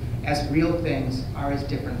images as real things are as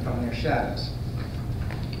different from their shadows.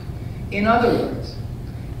 In other words,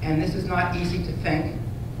 and this is not easy to think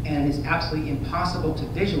and is absolutely impossible to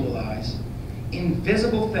visualize,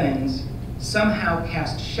 invisible things somehow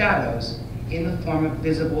cast shadows in the form of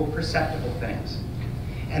visible, perceptible things.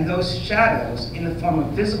 And those shadows in the form of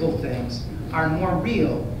visible things are more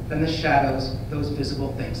real than the shadows those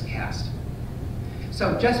visible things cast.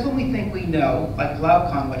 So just when we think we know, like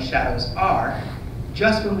Glaucon, what shadows are,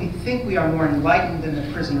 just when we think we are more enlightened than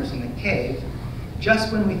the prisoners in the cave,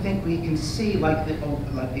 just when we think we can see, like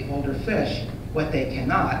the older fish, what they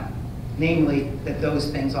cannot, namely that those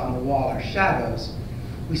things on the wall are shadows,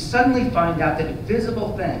 we suddenly find out that the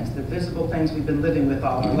visible things we've been living with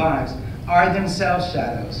all our lives, are themselves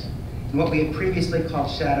shadows. And what we had previously called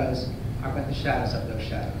shadows are but the shadows of those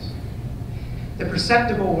shadows. The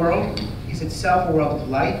perceptible world is itself a world of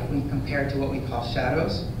light when compared to what we call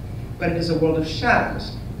shadows, but it is a world of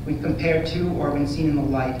shadows when compared to or when seen in the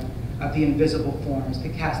light of the invisible forms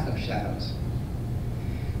that cast those shadows.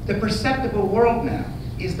 The perceptible world now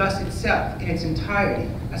is thus itself, in its entirety,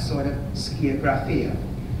 a sort of skiagraphia,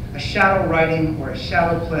 a shadow writing or a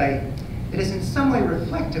shadow play that is in some way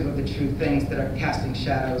reflective of the true things that are casting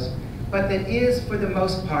shadows, but that is, for the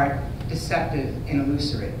most part, deceptive and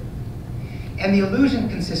illusory. And the illusion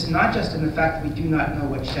consists not just in the fact that we do not know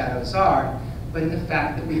what shadows are, but in the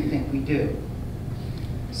fact that we think we do.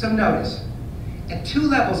 So notice, at two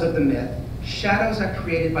levels of the myth, shadows are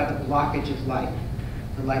created by the blockage of light.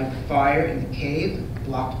 The light of fire in the cave,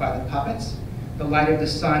 blocked by the puppets, the light of the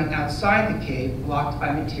sun outside the cave, blocked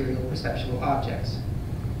by material perceptual objects.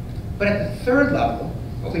 But at the third level,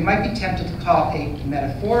 what we might be tempted to call a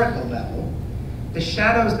metaphorical level, the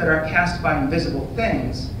shadows that are cast by invisible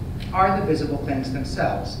things are the visible things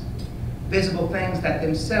themselves. Visible things that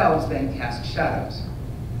themselves then cast shadows.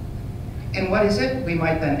 And what is it, we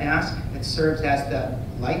might then ask, that serves as the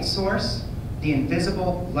light source, the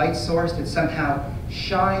invisible light source that somehow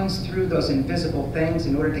shines through those invisible things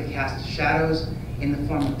in order to cast shadows in the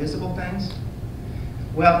form of visible things?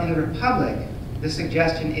 Well, in the Republic, the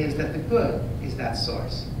suggestion is that the good is that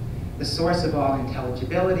source, the source of all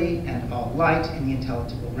intelligibility and all light in the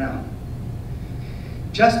intelligible realm.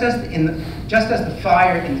 Just as the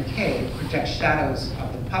fire in the cave projects shadows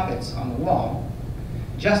of the puppets on the wall,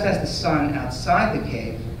 just as the sun outside the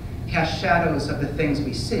cave casts shadows of the things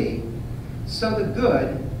we see, so the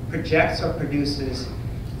good projects or produces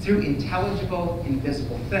through intelligible,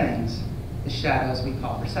 invisible things, the shadows we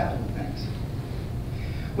call perceptible things.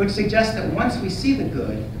 Which suggests that once we see the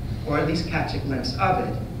good, or at least catch a glimpse of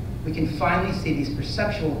it, we can finally see these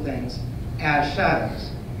perceptual things as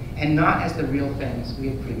shadows, and not as the real things we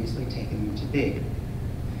had previously taken them to be.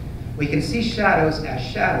 We can see shadows as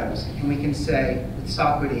shadows, and we can say, with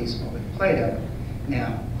Socrates or with Plato,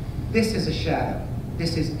 now, this is a shadow.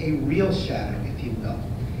 This is a real shadow, if you will.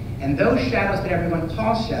 And those shadows that everyone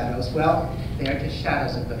calls shadows, well, they are just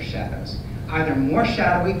shadows of those shadows. Either more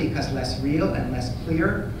shadowy because less real and less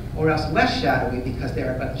clear, or else less shadowy because they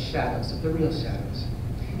are but the shadows of the real shadows.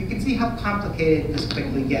 You can see how complicated this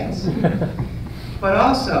quickly gets. But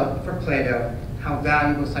also, for Plato, how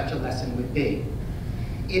valuable such a lesson would be.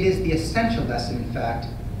 It is the essential lesson, in fact,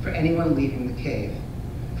 for anyone leaving the cave,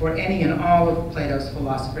 for any and all of Plato's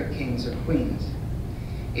philosopher kings or queens.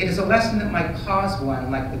 It is a lesson that might cause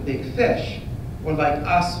one, like the big fish, or like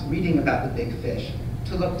us reading about the big fish,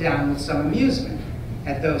 to look down with some amusement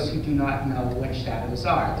at those who do not know what shadows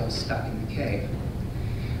are, those stuck in the cave.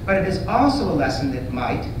 But it is also a lesson that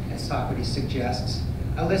might, as Socrates suggests,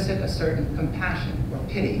 elicit a certain compassion or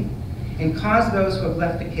pity, and cause those who have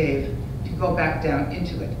left the cave to go back down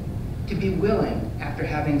into it, to be willing, after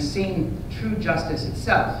having seen true justice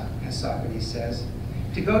itself, as Socrates says,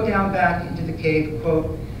 to go down back into the cave,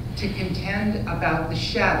 quote, to contend about the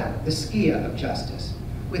shadow, the skia of justice,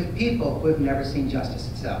 with people who have never seen justice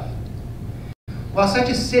itself. While such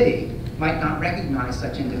a city might not recognize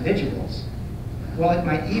such individuals, while it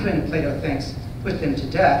might even, Plato thinks, put them to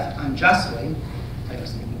death unjustly,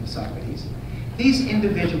 Plato's thinking of Socrates, these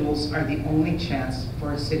individuals are the only chance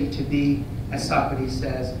for a city to be, as Socrates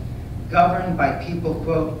says, governed by people,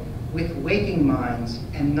 quote, with waking minds,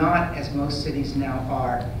 and not, as most cities now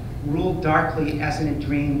are, ruled darkly as in a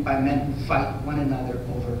dream by men who fight one another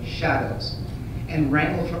over shadows, and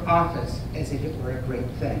wrangle for office as if it were a great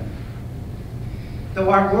thing. Though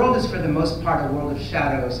our world is for the most part a world of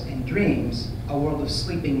shadows and dreams, a world of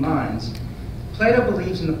sleeping minds, Plato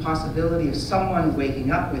believes in the possibility of someone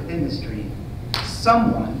waking up within this dream,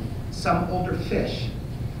 someone, some older fish,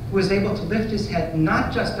 who is able to lift his head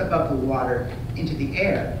not just above the water into the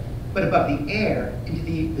air, but above the air into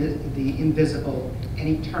the invisible and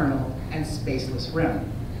eternal and spaceless realm.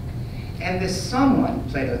 And this someone,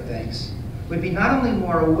 Plato thinks, would be not only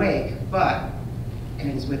more awake, but, and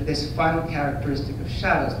it is with this final characteristic of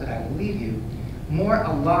shadows that I will leave you, more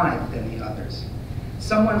alive than the others.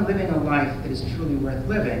 Someone living a life that is truly worth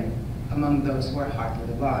living among those who are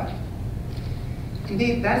hardly alive.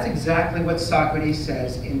 Indeed, that's exactly what Socrates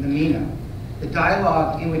says in the Meno, the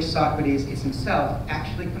dialogue in which Socrates is himself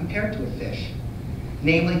actually compared to a fish,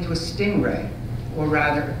 namely to a stingray, or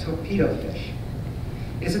rather a torpedo fish.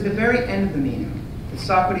 It is at the very end of the Meno that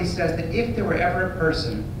Socrates says that if there were ever a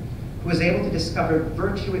person who was able to discover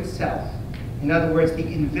virtue itself, in other words, the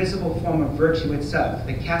invisible form of virtue itself,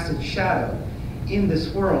 that casts its shadow in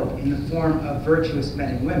this world in the form of virtuous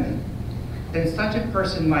men and women, then such a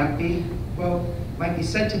person might be, well, might be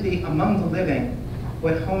said to be among the living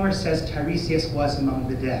what Homer says Tiresias was among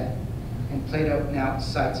the dead. And Plato now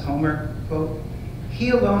cites Homer, quote, he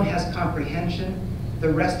alone has comprehension,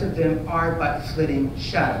 the rest of them are but flitting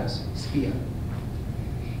shadows, skia.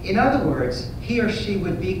 In other words, he or she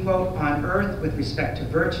would be, quote, on earth with respect to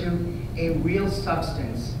virtue, a real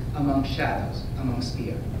substance among shadows, among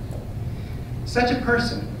skia. Such a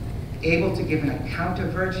person, able to give an account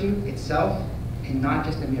of virtue itself, and not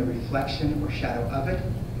just a mere reflection or shadow of it,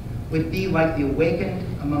 would be like the awakened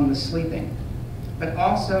among the sleeping, but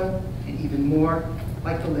also, and even more,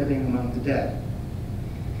 like the living among the dead.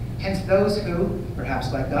 Hence those who,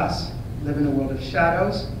 perhaps like us, live in a world of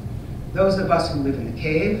shadows, those of us who live in the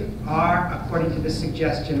cave are, according to this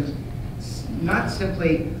suggestion, not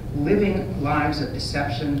simply living lives of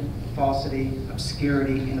deception, falsity,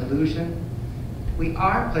 obscurity, and illusion. We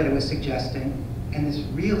are, Plato is suggesting, and this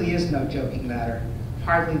really is no joking matter,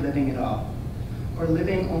 hardly living at all, or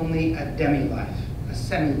living only a demi-life, a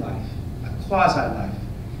semi-life, a quasi-life,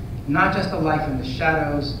 not just a life in the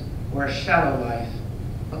shadows or a shadow life,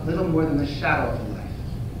 but little more than the shadow of a life.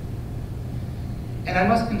 And I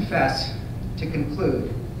must confess, to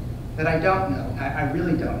conclude, that I don't know, I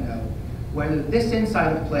really don't know, whether this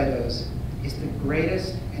insight of Plato's is the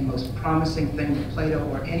greatest and most promising thing that Plato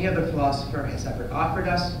or any other philosopher has ever offered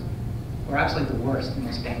us, or actually the worst and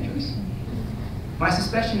most dangerous. My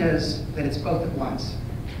suspicion is that it's both at once,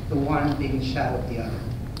 the one being the shadow of the other.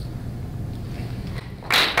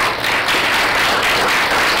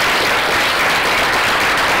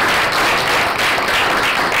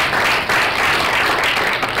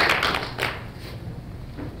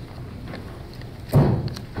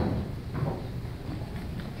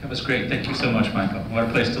 That was great. Thank you so much, Michael. What a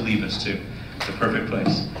place to leave us to. It's a perfect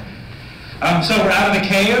place. So we're out of the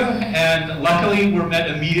cave, and luckily we're met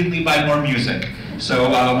immediately by more music. So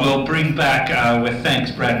we'll bring back, with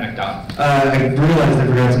thanks, Brad Macdonald. I realized I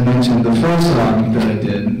forgot to mention the first song that I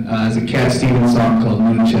did is a Cat Stevens song called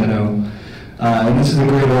Moon Shadow. And this is a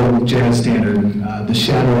great old jazz standard, The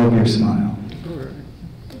Shadow of Your Smile.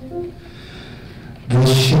 The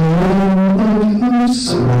shadow of your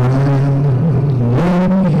smile when you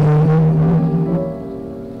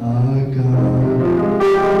are gone,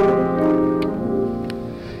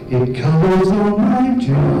 it covers all my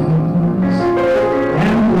dreams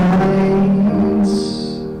and lights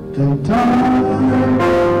the dawn.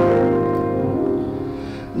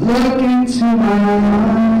 Look into my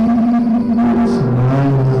eyes,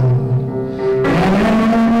 my love,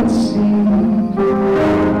 and see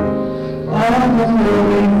all the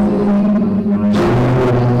loving things you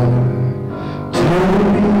are to me.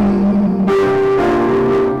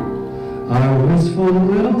 Our wistful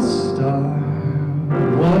little star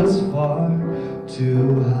was far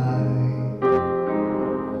too high.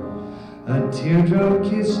 A teardrop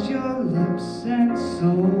kissed your lips, and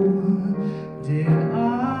so did I.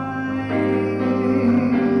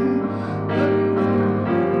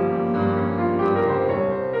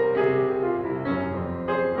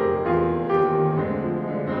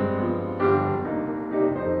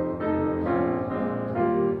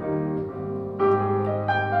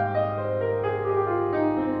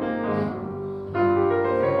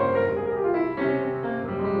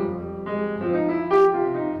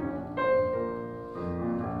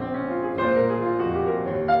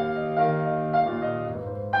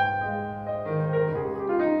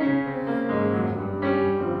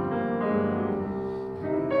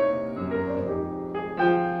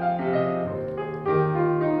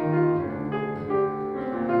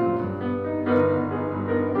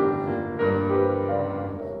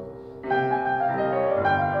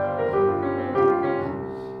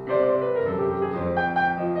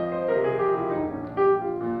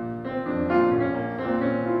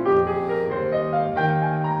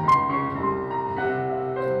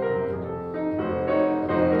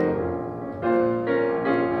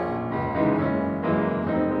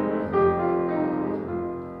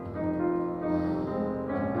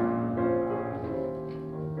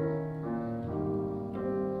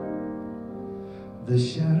 The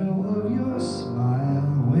shadow of your smile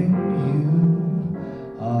when you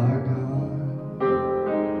are gone,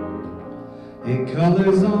 it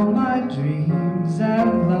colors all my dreams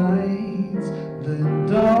and lights the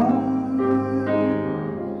dawn.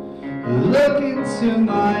 Look into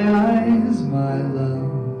my eyes, my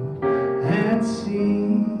love, and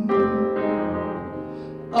see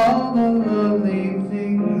all the lovely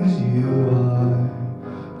things you are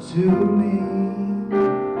to me.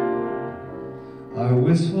 Our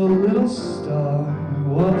wistful little star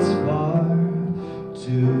was far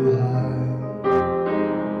too high.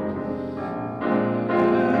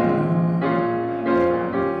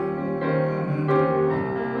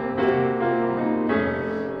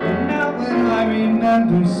 Now when I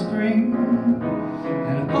remember spring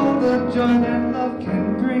and all the joy that love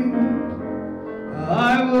can bring,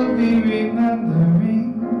 I will be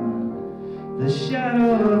remembering the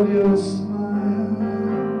shadow of your smile.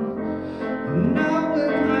 Now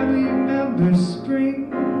when I remember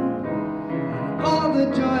spring and all the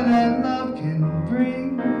joy that love can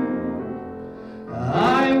bring,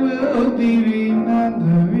 I will be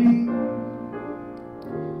remembering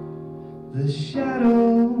the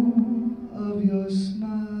shadow of your smile.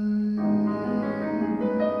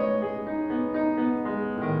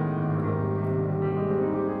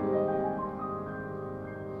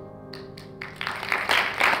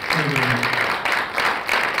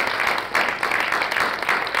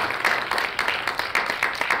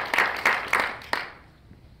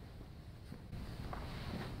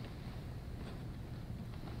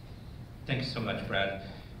 Thanks so much, Brad.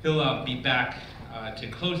 He'll be back to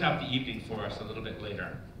close out the evening for us a little bit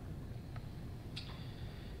later.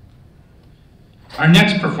 Our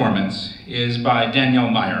next performance is by Danielle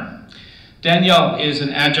Meijer. Danielle is an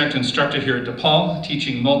adjunct instructor here at DePaul,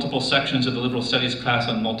 teaching multiple sections of the liberal studies class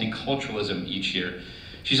on multiculturalism each year.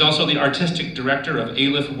 She's also the artistic director of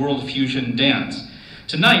Aleph World Fusion Dance.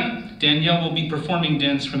 Tonight, Danielle will be performing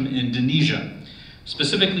dance from Indonesia,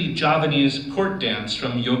 specifically Javanese court dance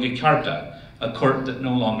from Yogyakarta, a court that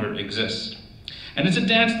no longer exists. And it's a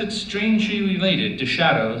dance that's strangely related to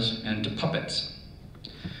shadows and to puppets.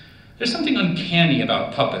 There's something uncanny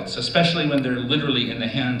about puppets, especially when they're literally in the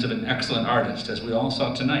hands of an excellent artist, as we all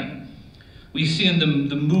saw tonight. We see in them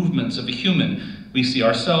the movements of a human, we see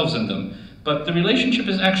ourselves in them, but the relationship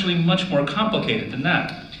is actually much more complicated than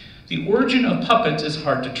that. The origin of puppets is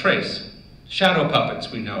hard to trace. Shadow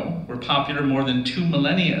puppets, we know, were popular more than 2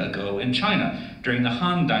 millennia ago in China during the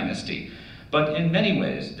Han Dynasty, but in many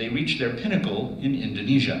ways they reached their pinnacle in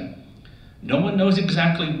Indonesia. No one knows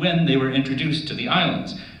exactly when they were introduced to the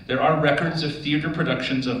islands. There are records of theater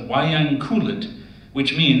productions of wayang kulit,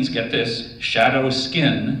 which means, get this, shadow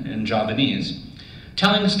skin in Javanese,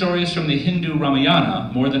 telling stories from the Hindu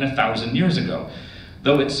Ramayana more than 1,000 years ago,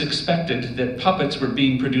 though it's expected that puppets were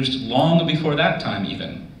being produced long before that time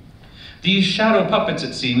even. These shadow puppets,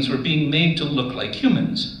 it seems, were being made to look like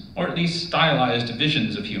humans, or at least stylized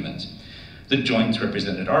visions of humans. The joints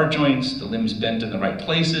represented our joints, the limbs bent in the right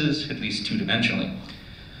places, at least two-dimensionally.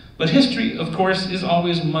 But history, of course, is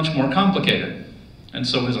always much more complicated, and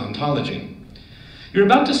so is ontology. You're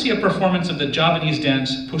about to see a performance of the Javanese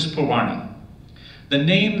dance Puspawarna. The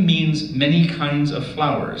name means many kinds of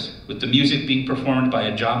flowers, with the music being performed by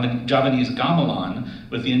a Javanese gamelan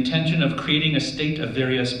with the intention of creating a state of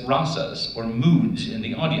various rasas, or moods, in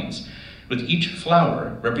the audience, with each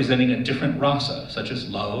flower representing a different rasa, such as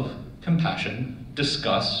love, compassion,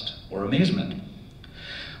 disgust, or amazement.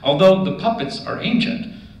 Although the puppets are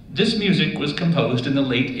ancient, this music was composed in the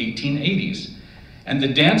late 1880s, and the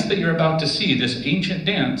dance that you're about to see, this ancient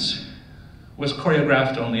dance, was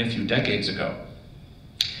choreographed only a few decades ago.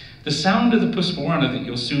 The sound of the Puspawarna that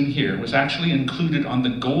you'll soon hear was actually included on the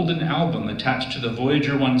Golden Album attached to the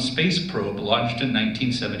Voyager 1 space probe launched in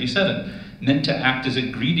 1977, meant to act as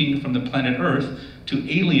a greeting from the planet Earth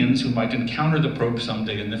to aliens who might encounter the probe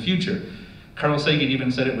someday in the future. Carl Sagan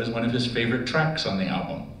even said it was one of his favorite tracks on the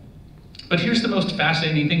album. But here's the most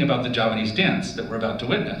fascinating thing about the Javanese dance that we're about to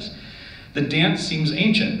witness. The dance seems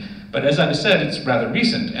ancient, but as I've said, it's rather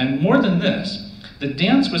recent. And more than this, the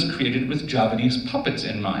dance was created with Javanese puppets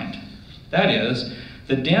in mind. That is,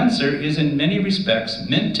 the dancer is in many respects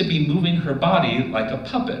meant to be moving her body like a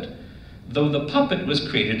puppet, though the puppet was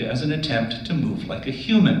created as an attempt to move like a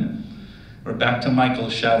human. We're back to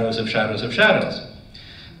Michael's shadows of shadows of shadows.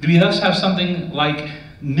 Do we thus have something like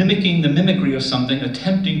mimicking the mimicry of something,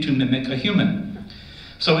 attempting to mimic a human?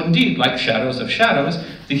 So indeed, like shadows of shadows,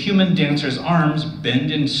 the human dancer's arms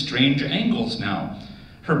bend in strange angles now.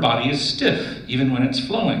 Her body is stiff, even when it's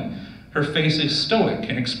flowing. Her face is stoic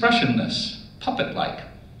and expressionless, puppet-like.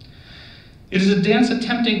 It is a dance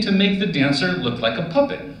attempting to make the dancer look like a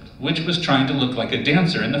puppet, which was trying to look like a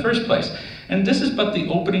dancer in the first place. And this is but the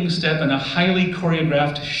opening step in a highly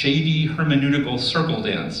choreographed, shady, hermeneutical circle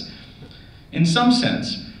dance. In some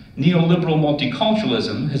sense, neoliberal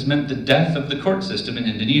multiculturalism has meant the death of the court system in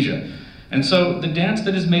Indonesia. And so the dance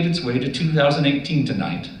that has made its way to 2018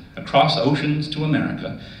 tonight, across oceans to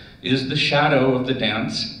America, is the shadow of the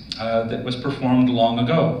dance that was performed long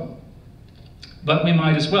ago. But we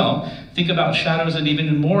might as well think about shadows in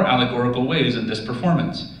even more allegorical ways in this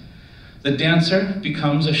performance. The dancer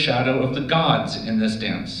becomes a shadow of the gods in this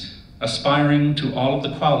dance, aspiring to all of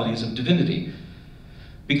the qualities of divinity.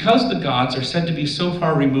 Because the gods are said to be so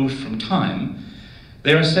far removed from time,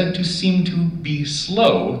 they are said to seem to be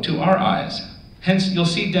slow to our eyes. Hence, you'll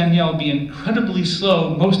see Danielle be incredibly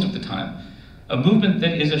slow most of the time, a movement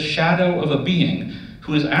that is a shadow of a being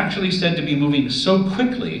who is actually said to be moving so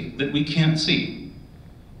quickly that we can't see.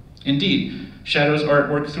 Indeed, shadows are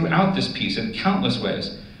at work throughout this piece in countless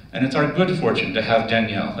ways, and it's our good fortune to have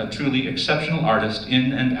Danielle, a truly exceptional artist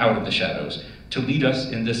in and out of the shadows, to lead us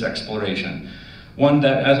in this exploration. One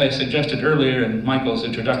that, as I suggested earlier in Michael's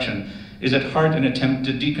introduction, is at heart an attempt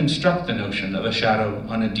to deconstruct the notion of a shadow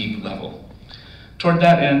on a deep level. Toward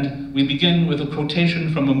that end, we begin with a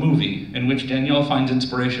quotation from a movie in which Danielle finds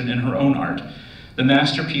inspiration in her own art, the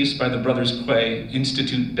masterpiece by the brothers Quay,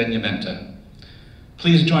 Institut Benjamenta.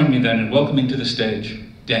 Please join me then in welcoming to the stage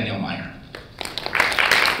Danielle Meijer.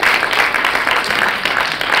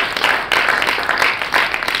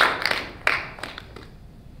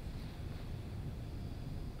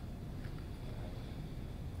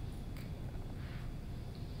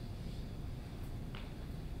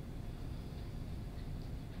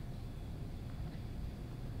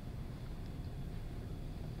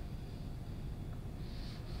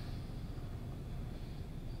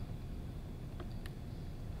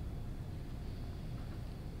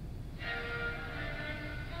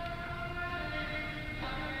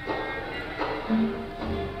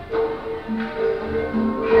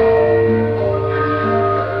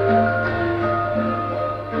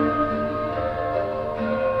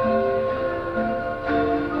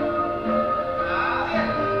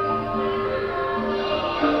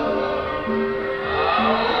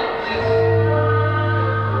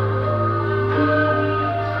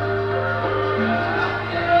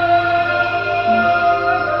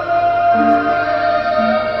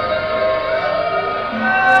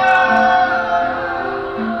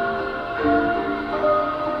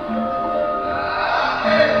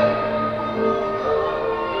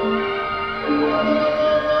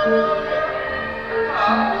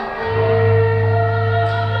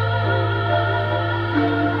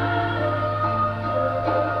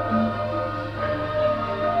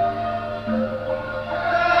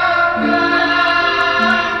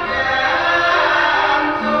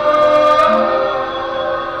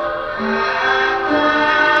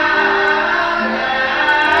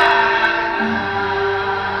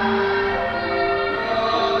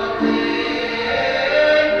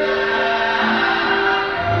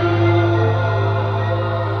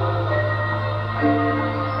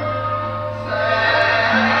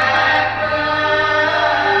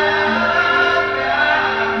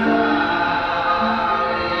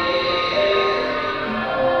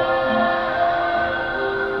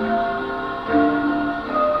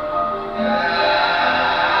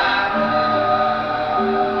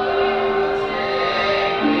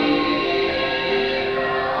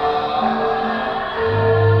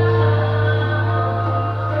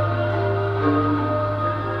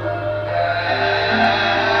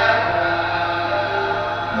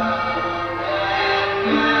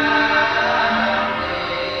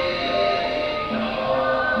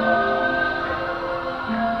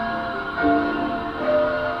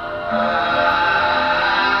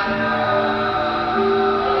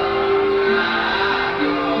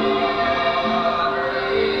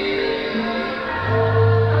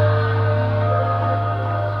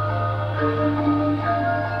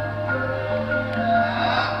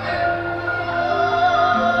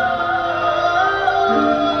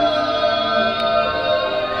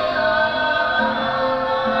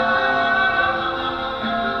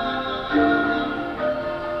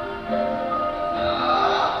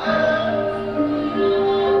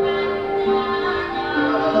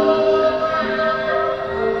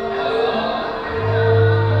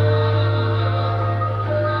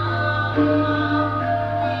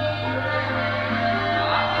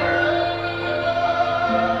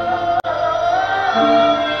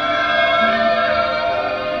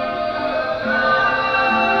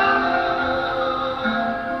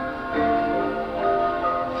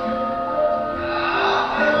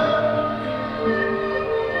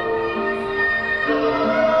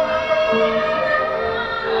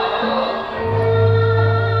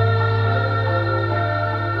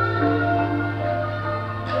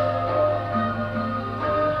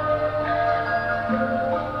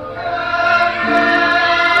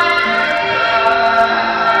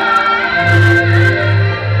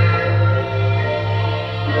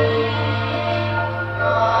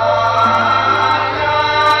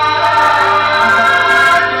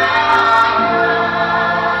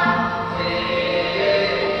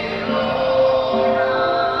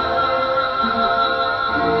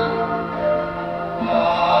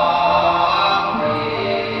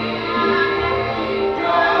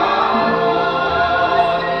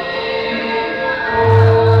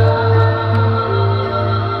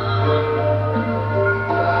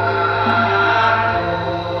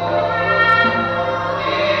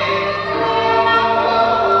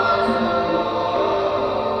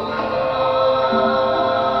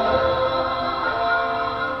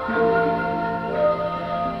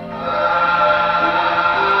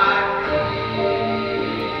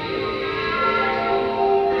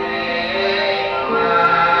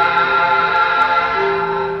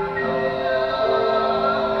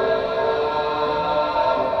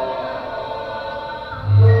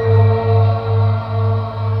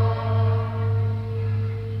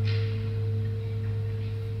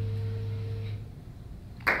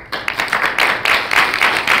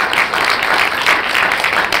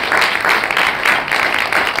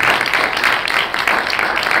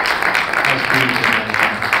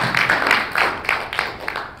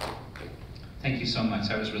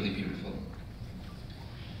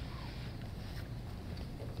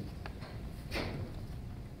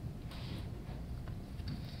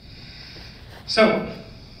 So,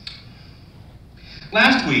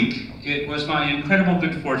 last week, it was my incredible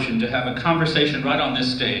good fortune to have a conversation right on this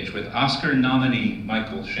stage with Oscar nominee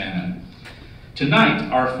Michael Shannon. Tonight,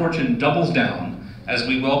 our fortune doubles down as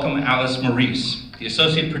we welcome Maurice, the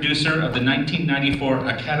associate producer of the 1994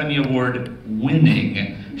 Academy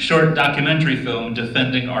Award-winning short documentary film,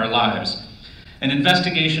 Defending Our Lives, an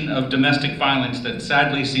investigation of domestic violence that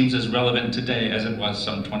sadly seems as relevant today as it was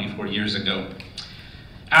some 24 years ago.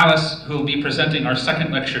 Alice, who will be presenting our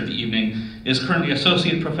second lecture of the evening, is currently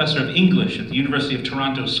Associate Professor of English at the University of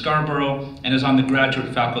Toronto, Scarborough, and is on the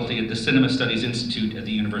graduate faculty at the Cinema Studies Institute at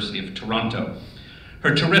the University of Toronto.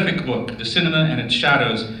 Her terrific book, The Cinema and Its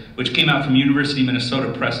Shadows, which came out from University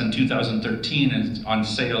Minnesota Press in 2013 and is on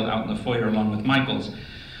sale out in the foyer along with Michael's,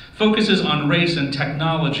 focuses on race and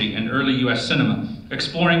technology in early US cinema,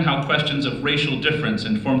 exploring how questions of racial difference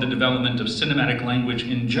inform the development of cinematic language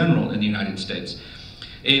in general in the United States,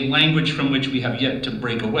 a language from which we have yet to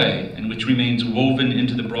break away and which remains woven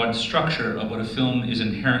into the broad structure of what a film is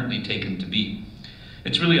inherently taken to be.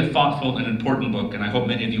 It's really a thoughtful and important book, and I hope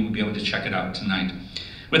many of you will be able to check it out tonight.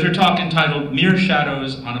 With her talk entitled Mere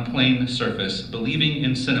Shadows on a Plain Surface, Believing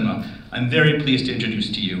in Cinema, I'm very pleased to introduce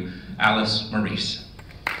to you Maurice.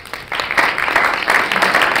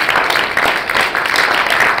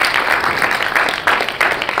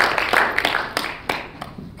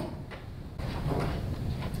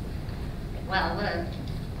 Well, what a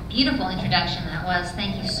beautiful introduction that was.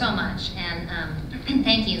 Thank you so much. And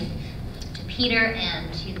thank you to Peter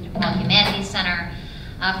and to the DePaul Humanities Center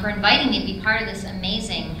for inviting me to be part of this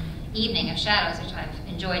amazing evening of shadows, which I've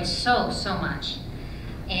enjoyed so much.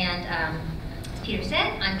 And as Peter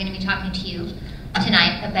said, I'm going to be talking to you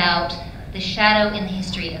tonight about the shadow in the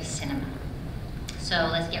history of cinema. So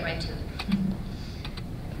let's get right to it.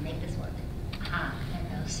 Make this work. Aha, there it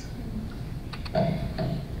goes.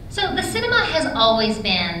 So the cinema has always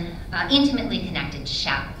been intimately connected to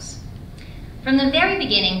shadows. From the very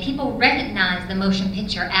beginning, people recognized the motion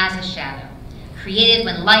picture as a shadow, created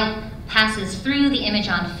when light passes through the image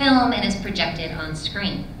on film and is projected on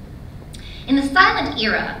screen. In the silent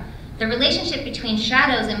era, the relationship between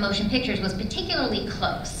shadows and motion pictures was particularly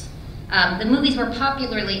close. The movies were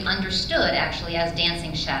popularly understood, actually, as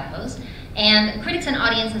dancing shadows, and critics and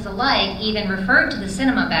audiences alike even referred to the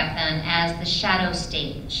cinema back then as the shadow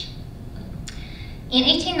stage. In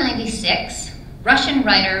 1896, Russian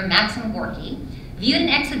writer Maxim Gorky viewed an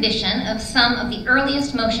exhibition of some of the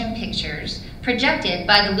earliest motion pictures projected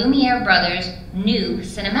by the Lumiere brothers' new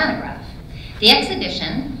cinematograph. The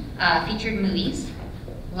exhibition featured movies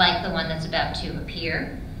like the one that's about to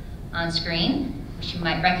appear on screen, which you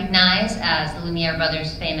might recognize as the Lumiere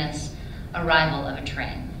brothers' famous Arrival of a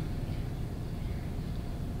Train.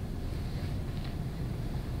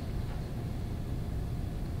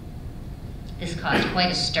 This caused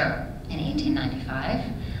quite a stir in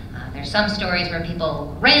 1895. There's some stories where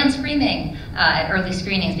people ran screaming at early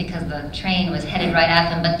screenings because the train was headed right at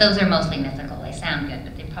them, but those are mostly mythical. They sound good,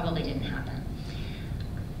 but they probably didn't happen.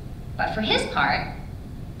 But for his part,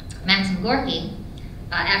 Maxim Gorky,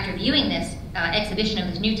 after viewing this exhibition of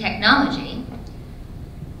this new technology,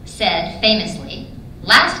 said famously,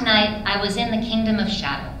 "Last night I was in the kingdom of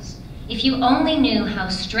shadows. If you only knew how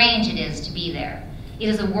strange it is to be there. It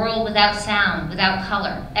is a world without sound, without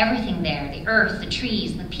color. Everything there, the earth, the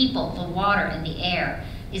trees, the people, the water, and the air,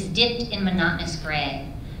 is dipped in monotonous gray.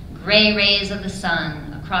 Gray rays of the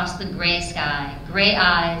sun across the gray sky, gray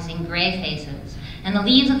eyes in gray faces, and the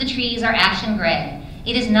leaves of the trees are ashen gray.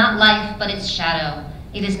 It is not life, but its shadow.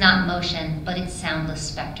 It is not motion, but its soundless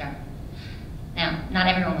specter." Now, not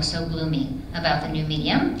everyone was so gloomy about the new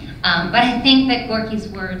medium, but I think that Gorky's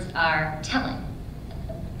words are telling.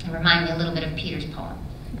 And remind me a little bit of Peter's poem.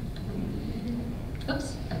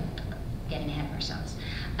 Oops, getting ahead of ourselves.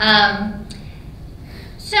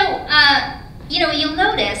 You'll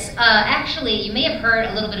notice, actually, you may have heard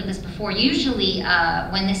a little bit of this before. Usually,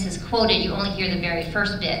 when this is quoted, you only hear the very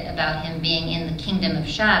first bit about him being in the kingdom of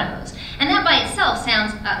shadows. And that by itself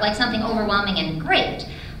sounds like something overwhelming and great.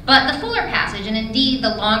 But the fuller passage, and indeed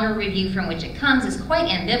the longer review from which it comes, is quite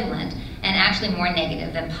ambivalent and actually more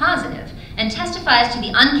negative than positive, and testifies to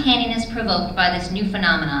the uncanniness provoked by this new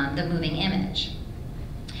phenomenon, the moving image.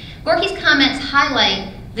 Gorky's comments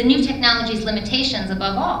highlight the new technology's limitations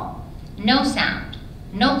above all. No sound,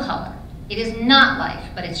 no color. It is not life,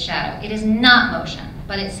 but its shadow. It is not motion,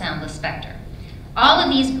 but its soundless specter. All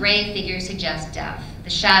of these gray figures suggest death.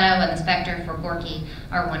 The shadow and the specter for Gorky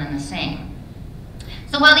are one and the same.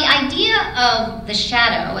 So while the idea of the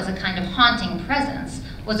shadow as a kind of haunting presence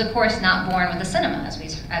was of course not born with the cinema, as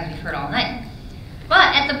we've heard all night.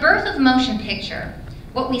 But at the birth of the motion picture,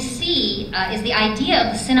 what we see is the idea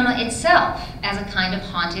of the cinema itself as a kind of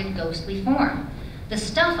haunted, ghostly form. The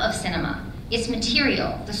stuff of cinema, its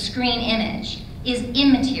material, the screen image, is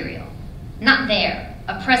immaterial, not there,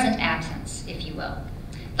 a present absence. performance, if you will.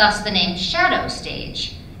 Thus the name shadow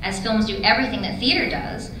stage, as films do everything that theater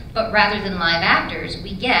does, but rather than live actors,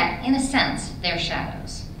 we get, in a sense, their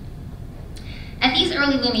shadows. At these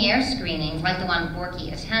early Lumiere screenings, like the one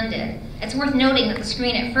Borky attended, it's worth noting that the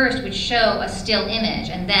screen at first would show a still image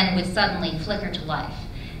and then would suddenly flicker to life,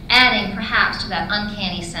 adding perhaps to that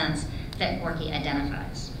uncanny sense that Borky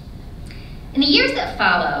identifies. In the years that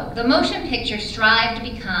follow, the motion picture strived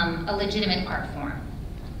to become a legitimate art form,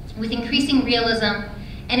 with increasing realism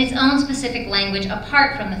and its own specific language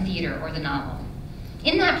apart from the theater or the novel.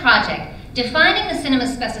 In that project, defining the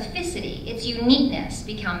cinema's specificity, its uniqueness,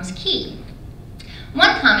 becomes key.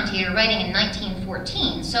 One commentator, writing in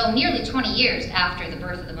 1914, so nearly 20 years after the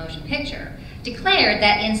birth of the motion picture, declared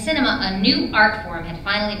that in cinema a new art form had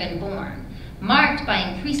finally been born, marked by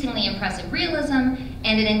increasingly impressive realism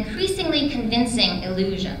and an increasingly convincing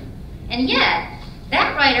illusion. And yet,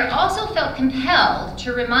 that writer also felt compelled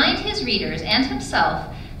to remind his readers and himself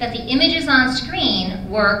that the images on screen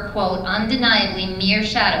were, quote, undeniably mere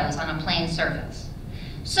shadows on a plain surface.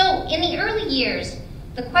 So in the early years,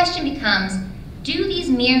 the question becomes, do these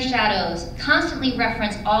mere shadows constantly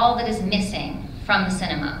reference all that is missing from the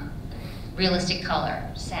cinema? Realistic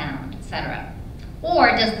color, sound, etc. Or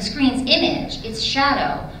does the screen's image, its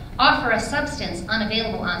shadow, offer a substance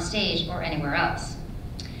unavailable on stage or anywhere else?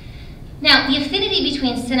 Now, the affinity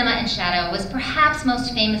between cinema and shadow was perhaps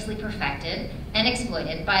most famously perfected and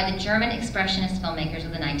exploited by the German expressionist filmmakers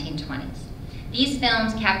of the 1920s. These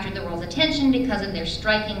films captured the world's attention because of their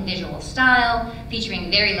striking visual style, featuring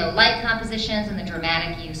very low light compositions and the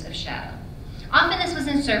dramatic use of shadow. Often this was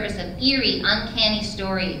in service of eerie, uncanny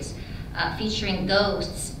stories featuring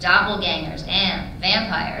ghosts, doppelgangers, and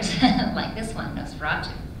vampires, like this one,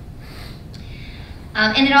 Nosferatu.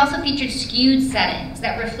 And it also featured skewed settings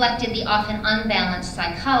that reflected the often unbalanced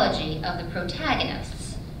psychology of the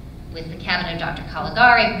protagonists, with the Cabinet of Dr.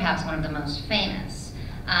 Caligari perhaps one of the most famous.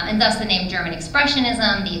 And thus the name German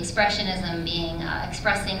Expressionism, the expressionism being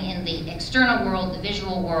expressing in the external world, the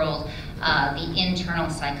visual world, the internal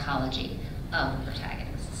psychology of the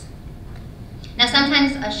protagonists. Now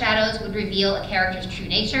sometimes shadows would reveal a character's true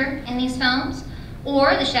nature in these films,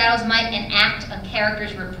 or the shadows might enact a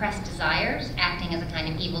character's repressed desires, acting as a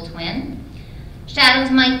kind of evil twin. Shadows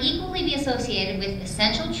might equally be associated with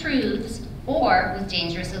essential truths or with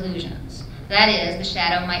dangerous illusions. That is, the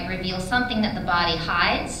shadow might reveal something that the body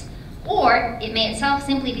hides, or it may itself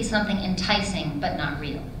simply be something enticing but not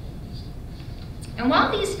real. And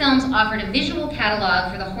while these films offered a visual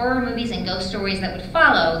catalog for the horror movies and ghost stories that would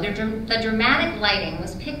follow, the dramatic lighting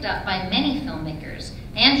was picked up by many filmmakers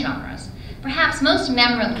and genres, perhaps most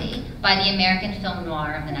memorably by the American film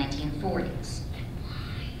noir of the 1940s.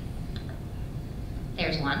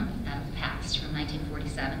 There's one out of the past from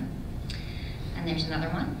 1947, and there's another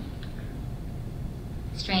one.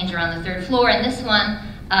 Stranger on the Third Floor, and this one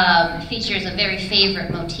features a very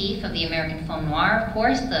favorite motif of the American film noir, of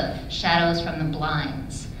course, the shadows from the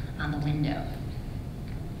blinds on the window.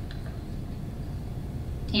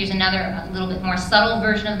 Here's another, a little bit more subtle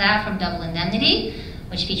version of that from Double Indemnity,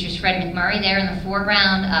 which features Fred MacMurray there in the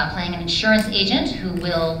foreground playing an insurance agent who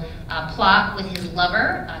will plot with his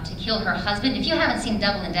lover to kill her husband. If you haven't seen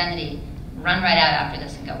Double Indemnity, run right out after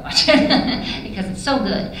this and go watch it because it's so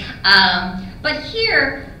good. But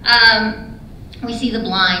here we see the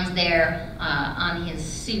blinds there on his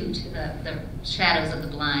suit, the shadows of the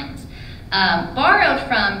blinds. Borrowed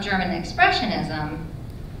from German Expressionism,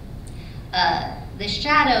 the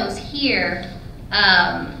shadows here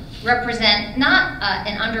represent not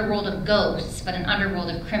an underworld of ghosts, but an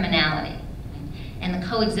underworld of criminality and the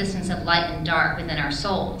coexistence of light and dark within our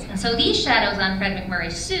souls. And so these shadows on Fred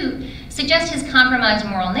MacMurray's suit suggest his compromised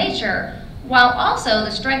moral nature, while also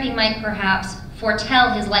the striping might perhaps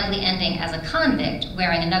foretell his likely ending as a convict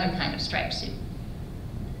wearing another kind of striped suit.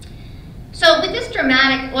 So with this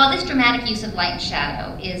dramatic use of light and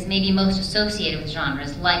shadow is maybe most associated with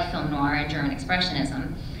genres like film noir and German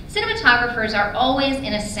Expressionism, cinematographers are always,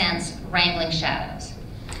 in a sense, wrangling shadows.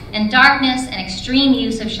 And darkness and extreme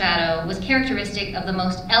use of shadow was characteristic of the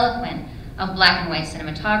most eloquent of black and white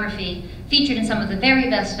cinematography, featured in some of the very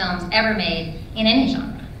best films ever made in any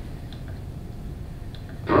genre.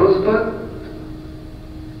 Rosebud?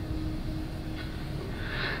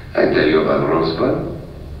 I tell you about Rosebud.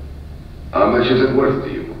 How much is it worth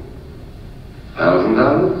to you?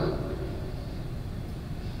 $1,000?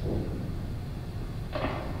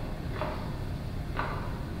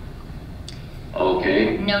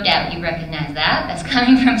 Okay. No doubt you recognize that. That's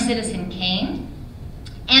coming from Citizen Kane,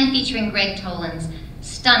 and featuring Greg Toland's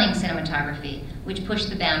stunning cinematography, which pushed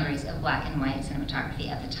the boundaries of black and white cinematography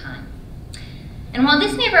at the time. And while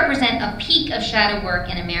this may represent a peak of shadow work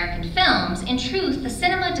in American films, in truth, the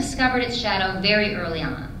cinema discovered its shadow very early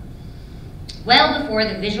on, well before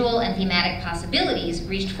the visual and thematic possibilities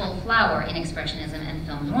reached full flower in Expressionism and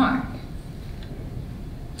film noir.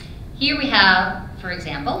 Here we have, for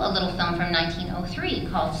example, a little film from 1903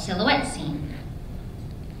 called Silhouette Scene.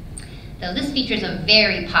 Though this features a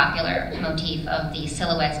very popular motif of the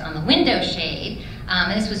silhouettes on the window shade,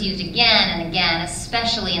 and this was used again and again,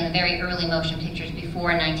 especially in the very early motion pictures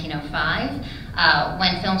before 1905,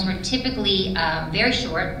 when films were typically very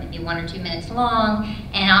short, maybe 1 or 2 minutes long,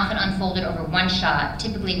 and often unfolded over one shot,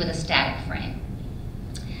 typically with a static frame.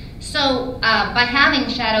 So by having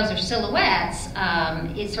shadows or silhouettes,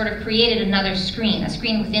 it sort of created another screen, a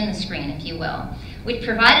screen within the screen, if you will, which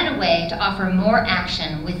provided a way to offer more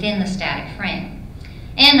action within the static frame.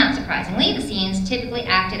 And not surprisingly, the scenes typically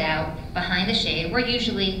acted out behind the shade were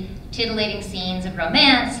usually titillating scenes of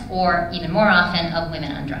romance, or even more often, of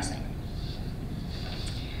women undressing.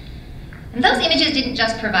 And those images didn't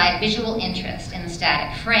just provide visual interest in the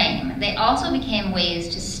static frame, they also became ways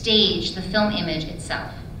to stage the film image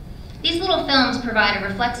itself. These little films provide a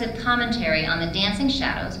reflexive commentary on the dancing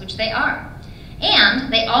shadows, which they are.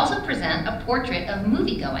 And they also present a portrait of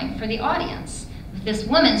movie-going for the audience, with this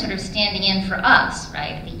woman sort of standing in for us,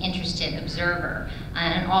 right, the interested observer,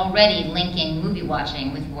 and already linking movie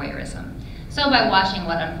watching with voyeurism. So by watching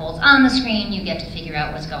what unfolds on the screen, you get to figure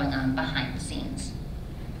out what's going on behind the scenes.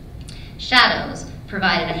 Shadows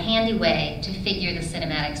provided a handy way to figure the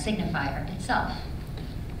cinematic signifier itself.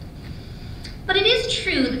 But it is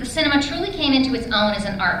true that the cinema truly came into its own as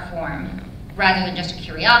an art form, rather than just a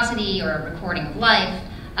curiosity or a recording of life,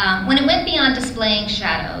 when it went beyond displaying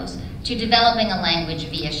shadows to developing a language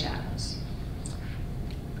via shadows.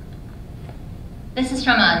 This is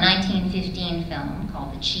from a 1915 film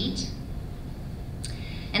called The Cheat.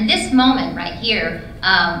 And this moment right here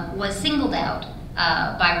was singled out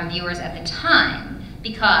by reviewers at the time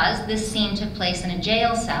because this scene took place in a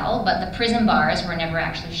jail cell, but the prison bars were never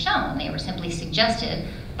actually shown. They were simply suggested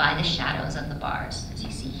by the shadows of the bars, as you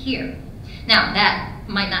see here. Now, that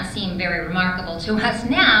might not seem very remarkable to us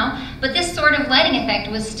now, but this sort of lighting effect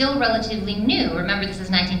was still relatively new. Remember, this is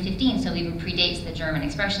 1915, so it even predates the German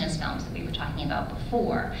Expressionist films that we were talking about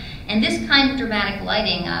before. And this kind of dramatic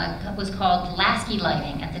lighting was called Lasky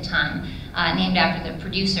lighting at the time, named after the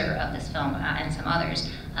producer of this film and some others,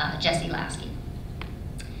 Jesse Lasky.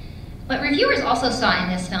 But reviewers also saw in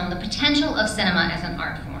this film the potential of cinema as an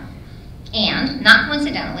art form. And, not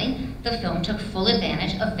coincidentally, the film took full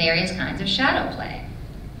advantage of various kinds of shadow play.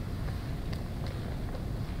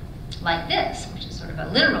 Like this, which is sort of a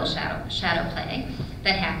literal shadow play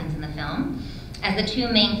that happens in the film, as the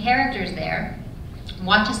two main characters there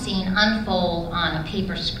watch a scene unfold on a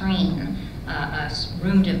paper screen, a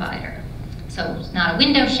room divider. So it's not a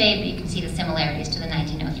window shade, but you can see the similarities to the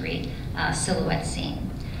 1903 silhouette scene.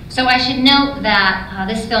 So I should note that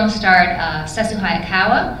this film starred Sesu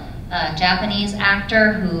Hayakawa, a Japanese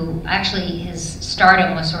actor who actually his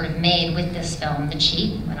stardom was sort of made with this film, The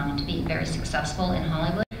Cheat. Went on to be very successful in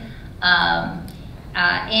Hollywood.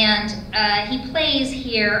 He plays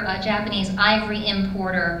here a Japanese ivory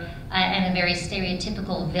importer and a very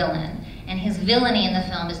stereotypical villain. And his villainy in the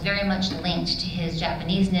film is very much linked to his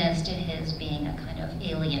Japaneseness, to his being a kind of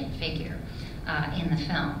alien figure in the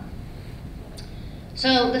film.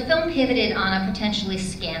 So the film pivoted on a potentially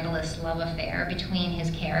scandalous love affair between his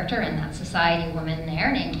character and that society woman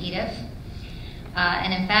there named Edith.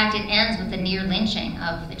 And in fact, it ends with the near lynching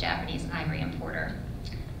of the Japanese ivory importer.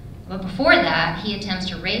 But before that, he attempts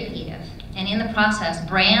to rape Edith, and in the process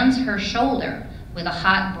brands her shoulder with a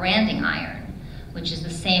hot branding iron, which is the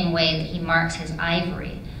same way that he marks his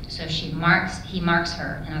ivory. So he marks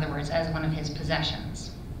her, in other words, as one of his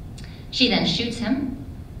possessions. She then shoots him,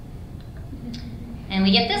 and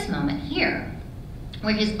we get this moment here,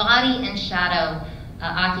 where his body and shadow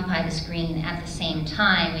occupy the screen at the same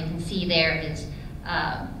time. We can see there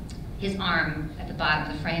his arm at the bottom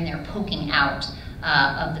of the frame there poking out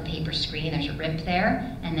of the paper screen. There's a rip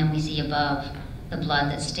there, and then we see above the blood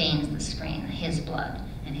that stains the screen, his blood.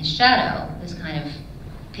 And his shadow is kind of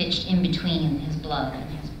pitched in between his blood and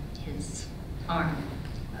his arm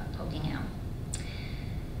poking out.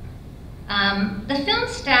 The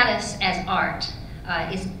film's status as art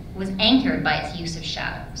was anchored by its use of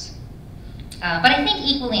shadows. But I think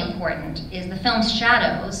equally important is the film's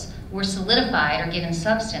shadows were solidified or given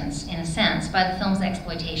substance, in a sense, by the film's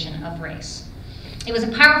exploitation of race. It was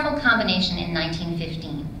a powerful combination in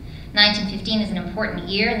 1915. 1915 is an important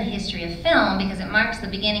year in the history of film because it marks the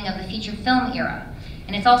beginning of the feature film era.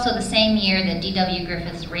 And it's also the same year that D.W.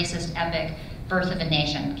 Griffith's racist epic, Birth of a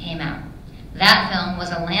Nation, came out. That film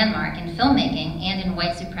was a landmark in filmmaking and in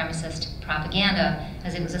white supremacist propaganda,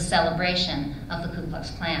 as it was a celebration of the Ku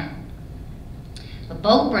Klux Klan. But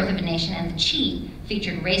both Birth of a Nation and The Cheat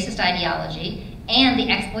featured racist ideology and the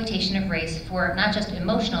exploitation of race for not just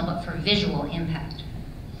emotional, but for visual impact.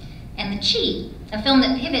 And The Cheat, a film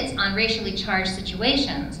that pivots on racially charged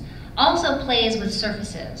situations, also plays with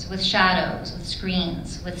surfaces, with shadows, with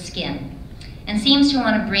screens, with skin, and seems to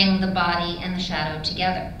want to bring the body and the shadow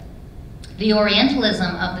together. The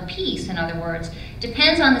Orientalism of the piece, in other words,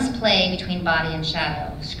 depends on this play between body and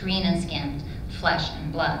shadow, screen and skin, flesh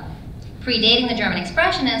and blood. Predating the German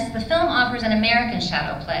Expressionists, the film offers an American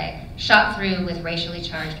shadow play, shot through with racially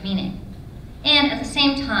charged meaning. And at the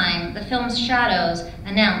same time, the film's shadows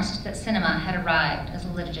announced that cinema had arrived as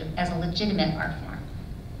a legitimate art form.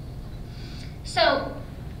 So,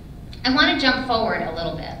 I want to jump forward a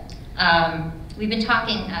little bit. We've been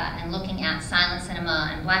talking and looking at silent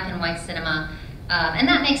cinema and black and white cinema, and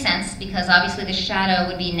that makes sense because obviously the shadow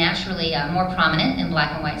would be naturally more prominent in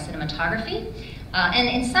black and white cinematography,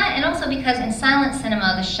 and also because in silent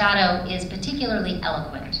cinema the shadow is particularly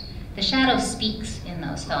eloquent. The shadow speaks in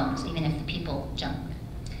those films, even if the people jump.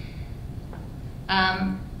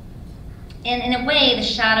 And in a way, the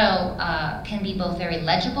shadow can be both very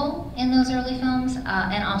legible in those early films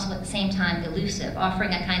and also at the same time elusive,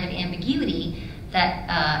 offering a kind of ambiguity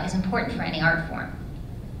that is important for any art form.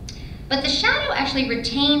 But the shadow actually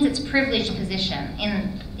retains its privileged position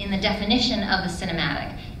in the definition of the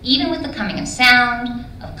cinematic, even with the coming of sound,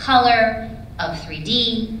 of color, of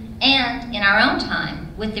 3D, and in our own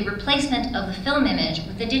time, with the replacement of the film image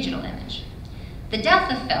with the digital image. The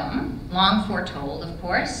death of film, long foretold, of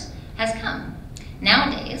course, has come.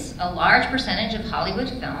 Nowadays, a large percentage of Hollywood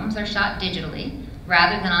films are shot digitally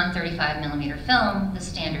rather than on 35mm film, the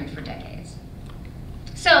standard for decades.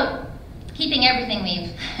 So, keeping everything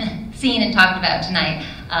we've seen and talked about tonight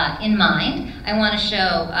in mind, I want to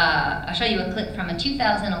I'll show you a clip from a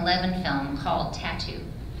 2011 film called Tattoo.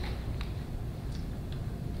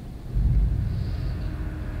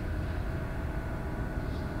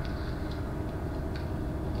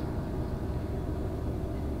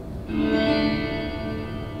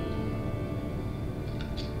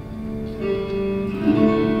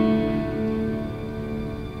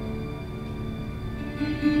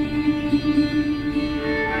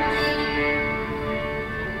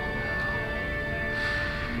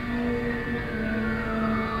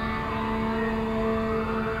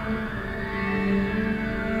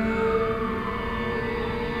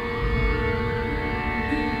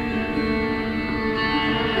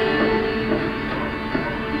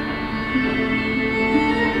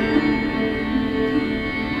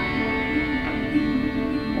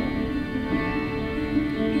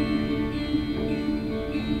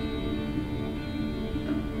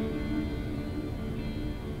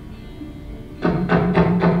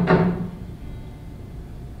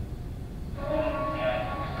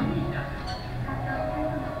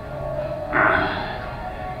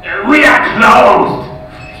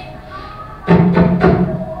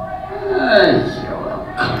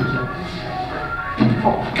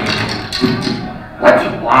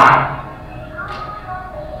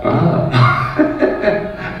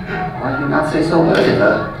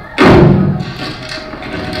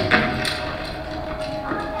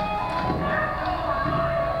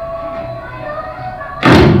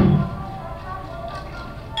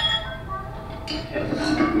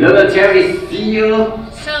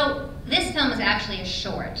 So this film is actually a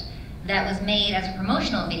short that was made as a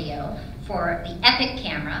promotional video for the Epic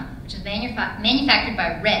camera, which is manufactured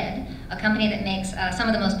by Red, a company that makes some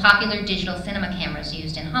of the most popular digital cinema cameras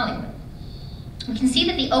used in Hollywood. We can see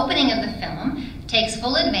that the opening of the film takes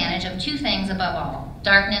full advantage of two things above all: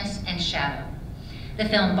 darkness and shadow. The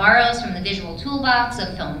film borrows from the visual toolbox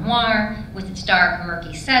of film noir with its dark,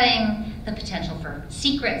 murky setting, the potential for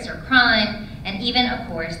secrets or crime, and even, of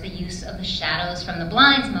course, the use of the shadows from the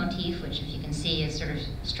blinds motif, which, if you can see, is sort of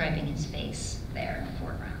striping his face there in the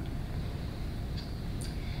foreground.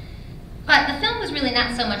 But the film was really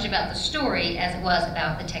not so much about the story as it was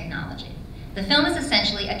about the technology. The film is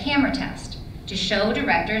essentially a camera test to show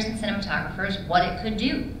directors and cinematographers what it could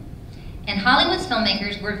do. And Hollywood's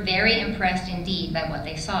filmmakers were very impressed indeed by what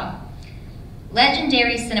they saw.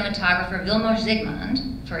 Legendary cinematographer Vilmos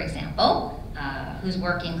Zsigmond, for example, whose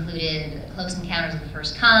work included Close Encounters of the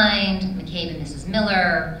First Kind, McCabe and Mrs.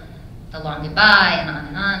 Miller, The Long Goodbye,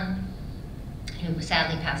 and on, who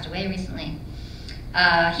sadly passed away recently.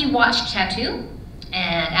 He watched Tattoo,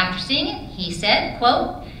 and after seeing it, he said,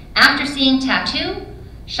 quote, "After seeing Tattoo,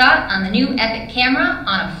 shot on the new Epic camera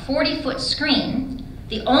on a 40-foot screen,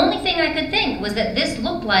 The only thing I could think was that this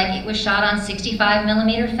looked like it was shot on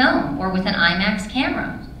 65mm film or with an IMAX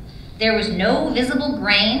camera. There was no visible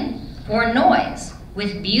grain or noise,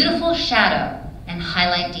 with beautiful shadow and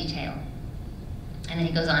highlight detail. And then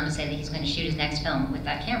he goes on to say that he's going to shoot his next film with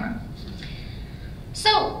that camera.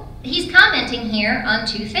 So he's commenting here on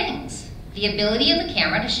two things. The ability of the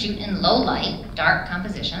camera to shoot in low light, dark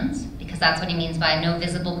compositions, because that's what he means by no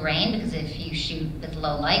visible grain, because if you shoot with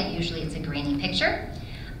low light, usually it's a grainy picture.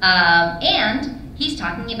 And he's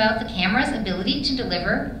talking about the camera's ability to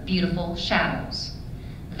deliver beautiful shadows.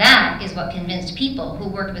 That is what convinced people who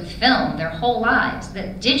worked with film their whole lives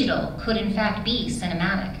that digital could in fact be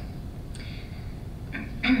cinematic.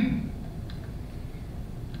 And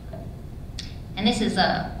this is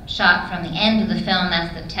a shot from the end of the film.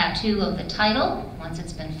 That's the tattoo of the title. Once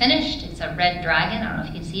it's been finished, it's a red dragon. I don't know if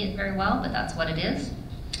you can see it very well, but that's what it is.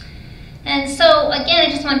 And so, again, I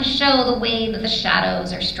just wanted to show the way that the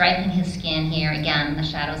shadows are striping his skin here. Again, the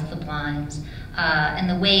shadows of the blinds. And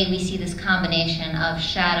the way we see this combination of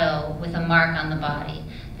shadow with a mark on the body.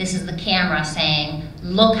 This is the camera saying,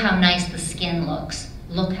 look how nice the skin looks.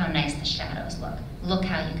 Look how nice the shadows look. Look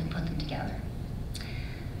how you can put them together.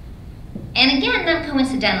 And again, not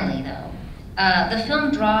coincidentally, though, the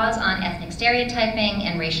film draws on ethnic stereotyping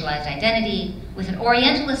and racialized identity with an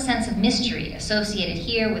Orientalist sense of mystery associated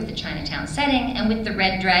here with the Chinatown setting and with the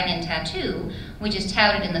red dragon tattoo, which is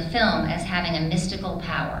touted in the film as having a mystical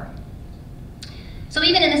power. So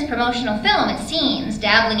even in this promotional film, it seems,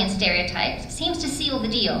 dabbling in stereotypes, seems to seal the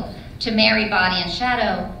deal, to marry body and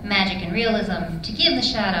shadow, magic and realism, to give the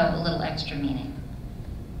shadow a little extra meaning.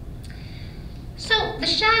 So the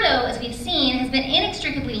shadow, as we've seen, has been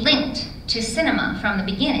inextricably linked to cinema from the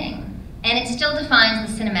beginning, and it still defines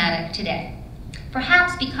the cinematic today.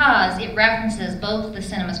 Perhaps because it references both the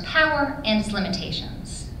cinema's power and its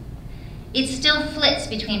limitations. It still flits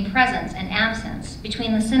between presence and absence,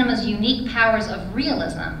 between the cinema's unique powers of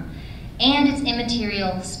realism and its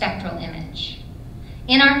immaterial spectral image.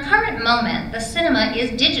 In our current moment, the cinema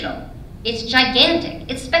is digital. It's gigantic,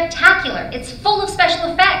 it's spectacular, it's full of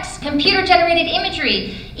special effects, computer-generated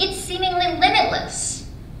imagery. It's seemingly limitless.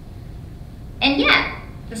 And yet,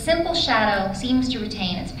 the simple shadow seems to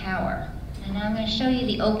retain its power. And now I'm going to show you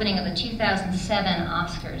the opening of the 2007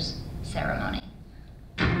 Oscars ceremony.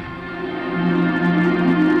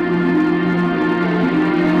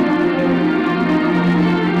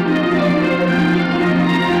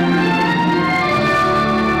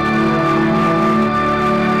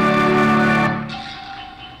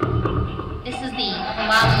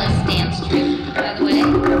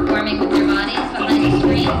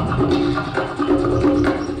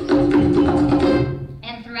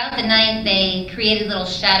 Created little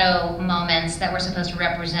shadow moments that were supposed to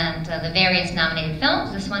represent the various nominated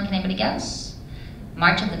films. This one, can anybody guess?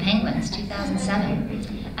 March of the Penguins, 2007.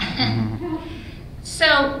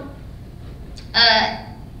 So,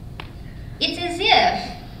 it's as if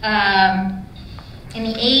in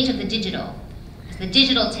the age of the digital, as the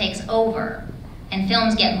digital takes over and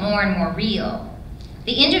films get more and more real,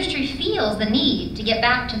 the industry feels the need to get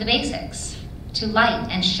back to the basics, to light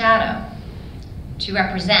and shadow, to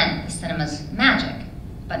represent the cinema's magic,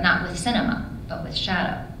 but not with cinema, but with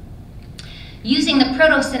shadow. Using the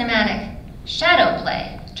proto-cinematic shadow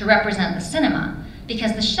play to represent the cinema,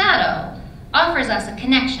 because the shadow offers us a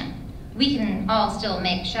connection. We can all still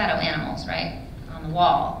make shadow animals, right, on the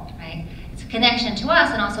wall, right? It's a connection to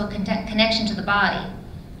us and also a connection to the body.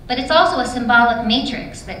 But it's also a symbolic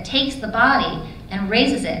matrix that takes the body and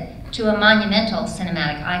raises it to a monumental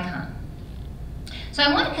cinematic icon. So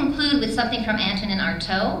I want to conclude with something from Antonin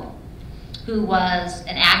Artaud, who was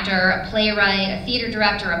an actor, a playwright, a theater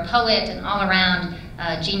director, a poet, an all-around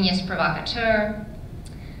genius provocateur.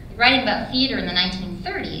 Writing about theater in the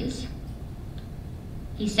 1930s,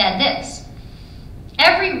 he said this: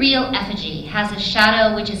 "Every real effigy has a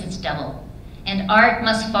shadow which is its double, and art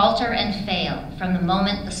must falter and fail from the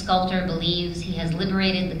moment the sculptor believes he has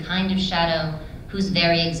liberated the kind of shadow whose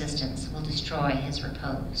very existence will destroy his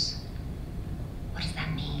repose." What does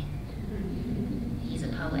that mean? He's a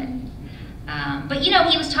poet. But you know,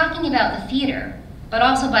 he was talking about the theater, but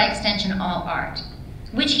also by extension all art,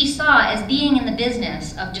 which he saw as being in the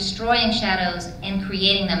business of destroying shadows and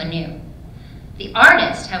creating them anew. The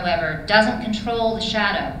artist, however, doesn't control the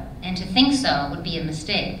shadow, and to think so would be a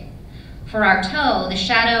mistake. For Artaud, the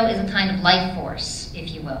shadow is a kind of life force,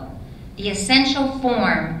 if you will, the essential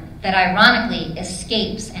form that ironically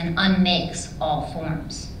escapes and unmakes all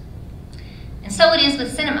forms. And so it is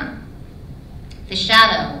with cinema. The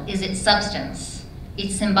shadow is its substance,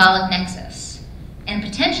 its symbolic nexus, and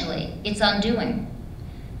potentially its undoing.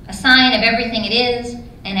 A sign of everything it is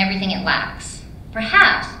and everything it lacks.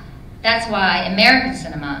 Perhaps that's why American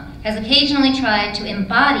cinema has occasionally tried to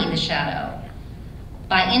embody the shadow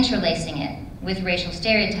by interlacing it with racial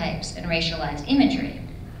stereotypes and racialized imagery.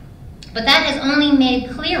 But that has only made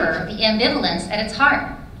clearer the ambivalence at its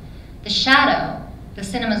heart. The shadow, the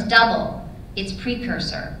cinema's double, its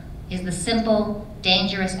precursor, is the simple,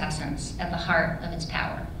 dangerous essence at the heart of its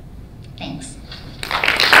power. Thanks.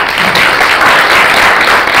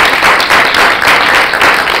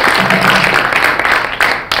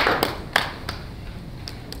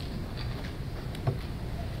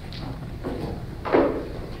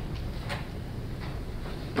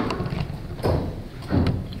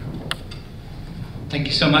 Thank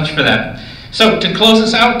you so much for that. So to close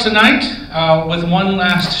us out tonight, with one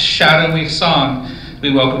last shadowy song,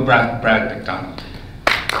 we welcome Brad Macdonald.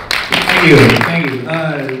 Thank you, thank you.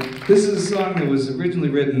 This is a song that was originally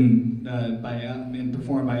written and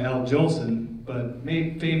performed by Al Jolson, but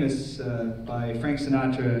made famous by Frank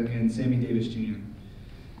Sinatra and Sammy Davis Jr.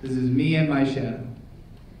 This is Me and My Shadow.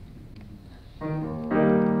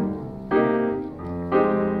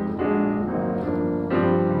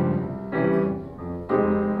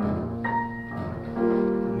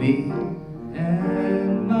 Me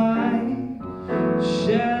and my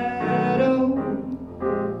shadow,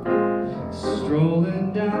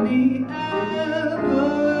 strolling down the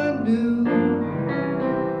avenue.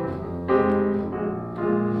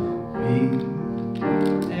 Me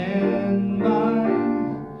and my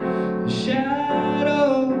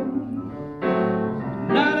shadow,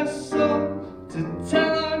 not a soul to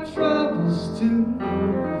tell our troubles to.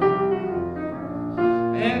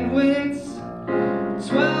 And when it's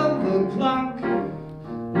 12 o'clock,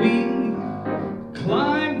 we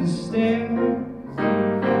climb the stairs.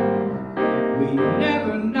 We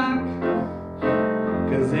never knock,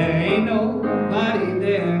 'cause there ain't nobody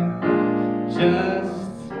there.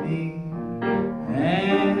 Just me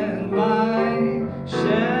and my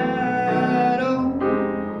shadow.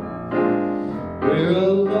 We're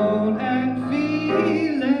alone and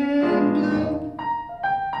feeling blue.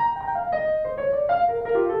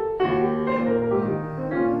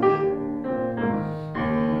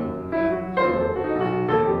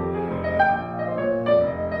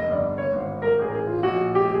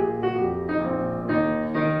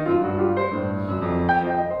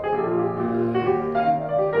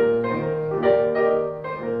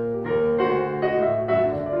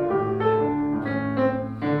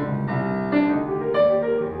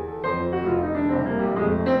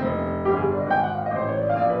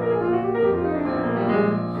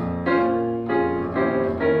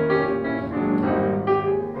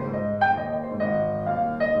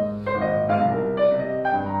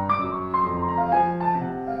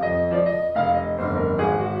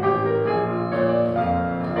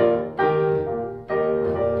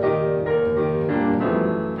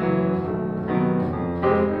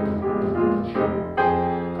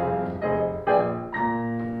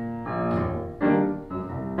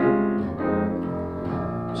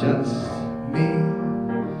 Just me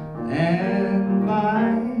and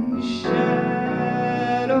my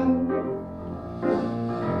shadow,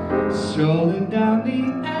 strolling down the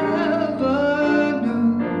avenue.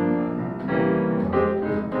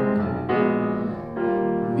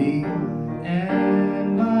 Me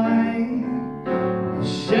and my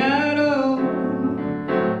shadow,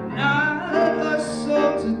 not a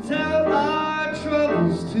soul to tell our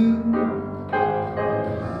troubles to.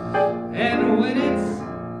 And when it's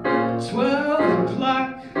 12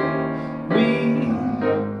 o'clock, we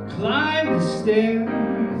climb the stairs.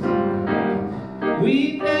 We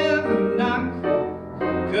never knock,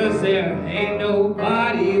 'cause there ain't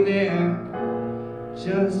nobody there.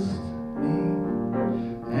 Just me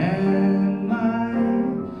and my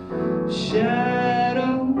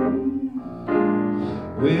shadow.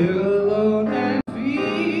 We're alone and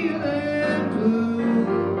feeling blue.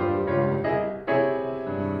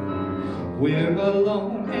 We're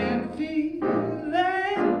alone and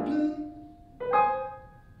feeling blue.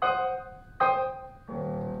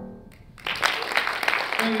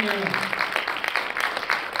 Thank you very much.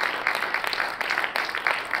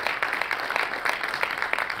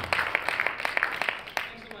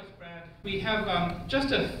 Thanks so much, Brad. We have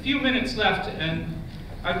just a few minutes left, and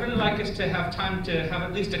I'd really like us to have time to have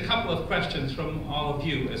at least a couple of questions from all of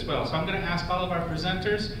you as well. So I'm going to ask all of our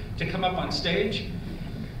presenters to come up on stage.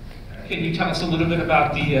 Can you tell us a little bit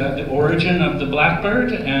about the origin of the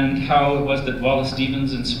Blackbird and how it was that Wallace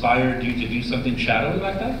Stevens inspired you to do something shadowy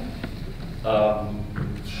like that?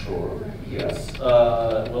 Sure, yes.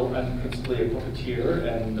 Well, I'm principally a puppeteer,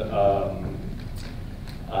 and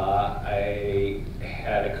I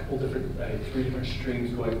had three different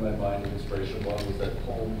streams going in my mind of inspiration. One was that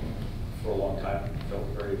poem for a long time, felt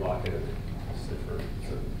very evocative. It's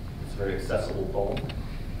a very accessible poem.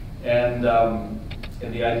 And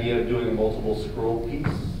the idea of doing a multiple scroll piece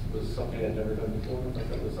was something I'd never done before. I thought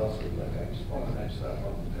that was also like, I just want to match that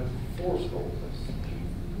one. Because 4 scrolls, that's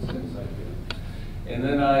a nice idea. And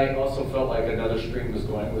then I also felt like another string was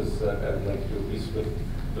going, I'd like to do a piece with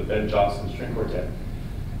the Ben Jonson String Quartet.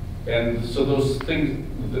 And so those things,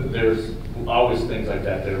 there's always things like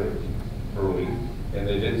that that are early, and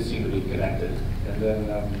they didn't seem to be connected. And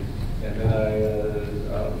then I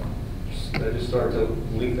just started to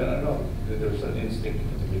link that. I don't know, there was an instinct to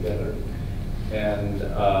put them together. And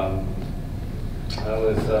I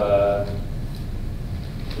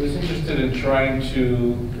was interested in trying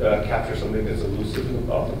to capture something that's elusive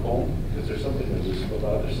about the poem, because there's something elusive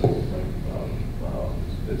about it. There's something like,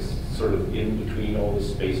 it's sort of in between all the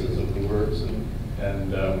spaces of the words,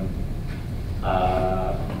 and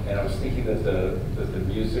I was thinking that the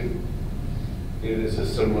music, it is a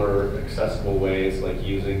similar accessible way. It's like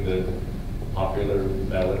using the popular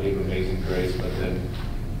melody of Amazing Grace, but then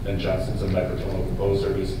Johnson's a microtonal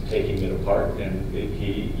composer. He's taking it apart, and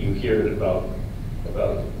you hear it about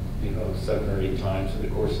 7 or 8 times in the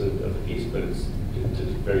course of the piece, but it's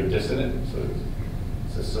very dissonant. So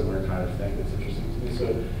it's a similar kind of thing that's interesting to me. So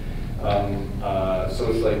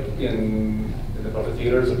it's like in the puppet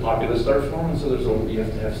theater, it's a populist art form, and so you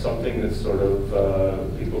have to have something that sort of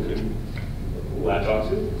people can latch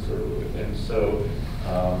onto, sort of, and so.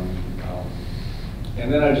 And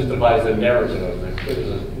then I just devised a narrative of it.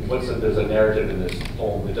 There's a narrative in this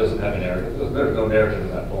poem. It doesn't have a narrative. There's no narrative in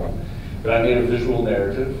that poem. But I made a visual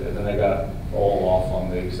narrative, and then I got all off on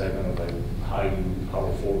the excitement of like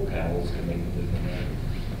how 4 panels can make a different narrative.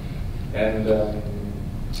 And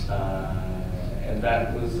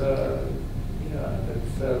that was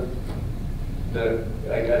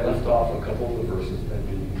I left off a couple of the verses.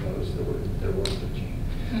 Maybe you noticed there were 15.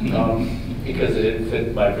 Because it didn't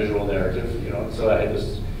fit my visual narrative, So I had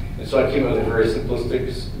this, and so I came up with a very simplistic,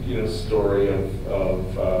 story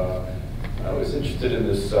of I was interested in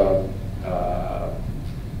this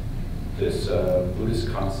Buddhist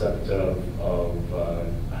concept of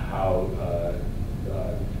how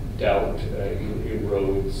doubt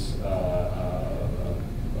erodes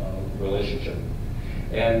relationship,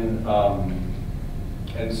 and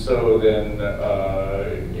so then,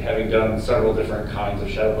 having done several different kinds of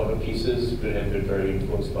shadow puppet pieces, but had been very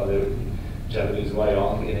influenced by the Javanese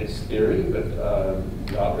Wayang in its theory, but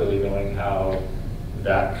not really knowing how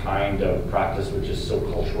that kind of practice, which is so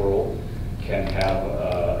cultural, can have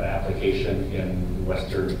an application in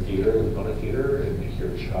Western theater, the puppet theater, here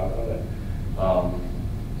in Chicago.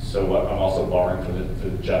 So I'm also borrowing from the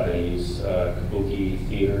Japanese kabuki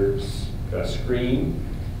theater screen.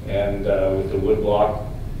 And with the woodblock,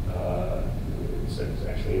 it's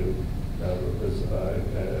actually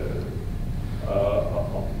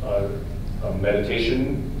a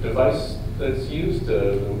meditation device that's used.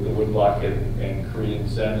 The woodblock in Korean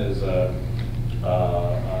Zen is the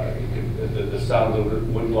sound of the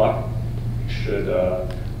woodblock should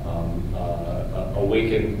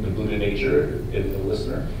awaken the Buddha nature in the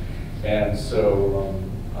listener, and so.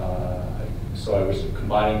 So I was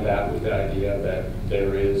combining that with the idea that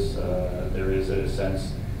there is in a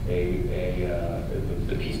sense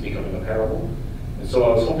the piece becoming a parable, and so I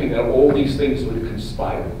was hoping that all these things would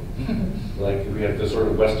conspire. Like we have the sort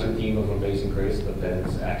of Western theme of Amazing Grace, but then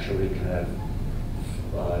it's actually kind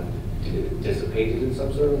of dissipated in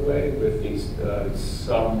some sort of way with these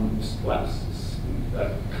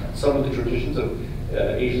some of the traditions of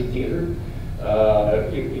Asian theater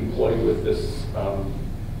employed with this.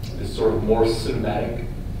 This sort of more cinematic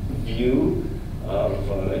view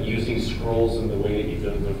of using scrolls in the way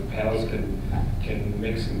that the panels can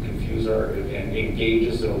mix and confuse art and engage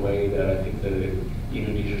us in a way that I think the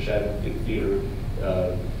Indonesian shadow theater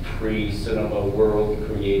pre-cinema world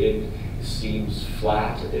created seems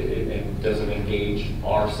flat and doesn't engage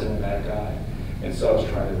our cinematic eye. And so I was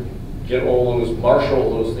trying to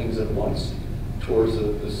marshal those things at once towards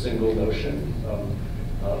the single notion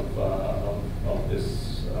of this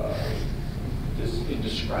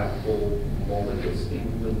indescribable moment that's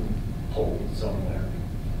in the poem somewhere.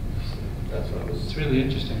 That's what it was. It's really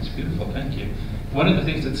interesting. It's beautiful. Thank you. One of the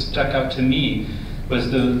things that stuck out to me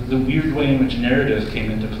was the weird way in which narrative came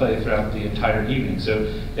into play throughout the entire evening. So,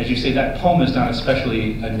 as you say, that poem is not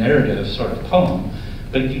especially a narrative sort of poem,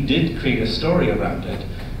 but you did create a story around it.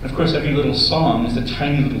 And of course, every little song is a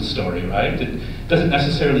tiny little story, right? It doesn't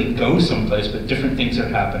necessarily go someplace, but different things are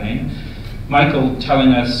happening. Michael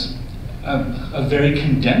telling us a very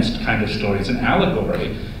condensed kind of story. It's an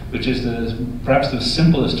allegory, which is perhaps the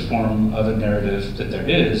simplest form of a narrative that there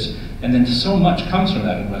is, and then so much comes from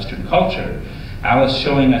that in Western culture. Alice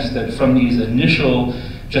showing us that from these initial,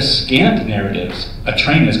 just scant narratives, a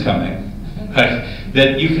train is coming, right?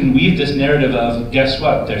 That you can weave this narrative of, guess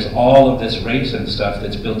what, there's all of this race and stuff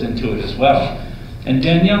that's built into it as well. And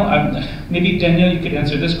Danielle, maybe Danielle, you could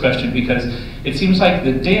answer this question, because it seems like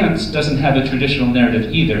the dance doesn't have a traditional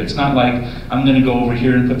narrative either. It's not like, I'm going to go over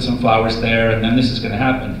here and put some flowers there and then this is going to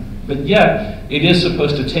happen. But yet, it is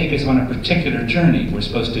supposed to take us on a particular journey. We're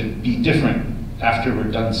supposed to be different after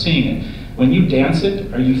we're done seeing it. When you dance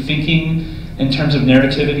it, are you thinking in terms of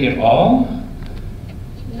narrativity at all?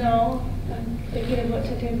 No, I'm thinking of what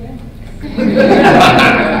to do next.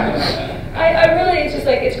 I really, it's just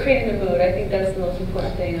like, it's creating the mood. I think that's the most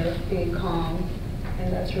important thing, of being calm.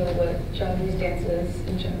 And that's really what Javanese dance is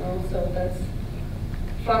in general. So that's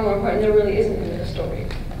far more important. There really isn't even a story.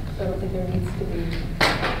 So I don't think there needs to be,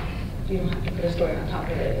 you don't have to put a story on top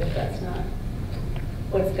of it if that's not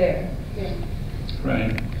what's there. Yeah.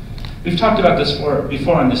 Right. We've talked about this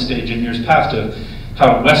before on this stage in years past, of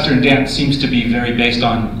how Western dance seems to be very based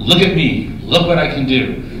on, look at me, look what I can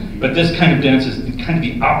do. But this kind of dance is kind of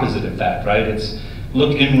the opposite of that, right? It's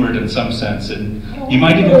look inward in some sense, and you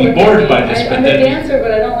might even be bored by this. I'm a dancer,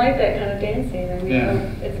 but I don't like that kind of dancing. I mean, yeah.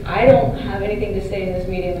 I don't have anything to say in this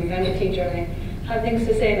medium. Like, I'm a teacher, and I have things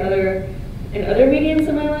to say in other mediums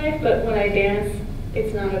in my life, but when I dance,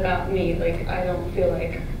 it's not about me. Like, I don't feel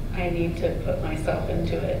like I need to put myself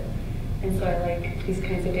into it. And so I like these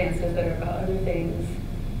kinds of dances that are about other things,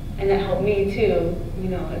 and that help me too. You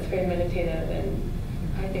know, it's very meditative and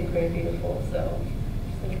I think very beautiful.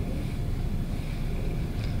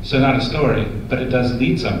 So not a story, but it does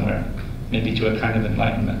lead somewhere, maybe to a kind of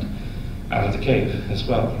enlightenment out of the cave as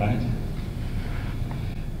well, right?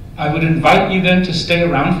 I would invite you then to stay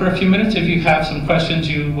around for a few minutes if you have some questions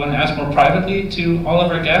you want to ask more privately to all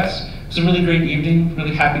of our guests. It was a really great evening,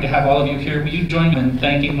 really happy to have all of you here. Will you join me in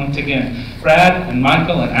thanking once again Brad and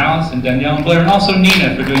Michael and Alice and Danielle and Blair, and also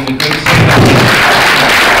Nina for doing the great singing.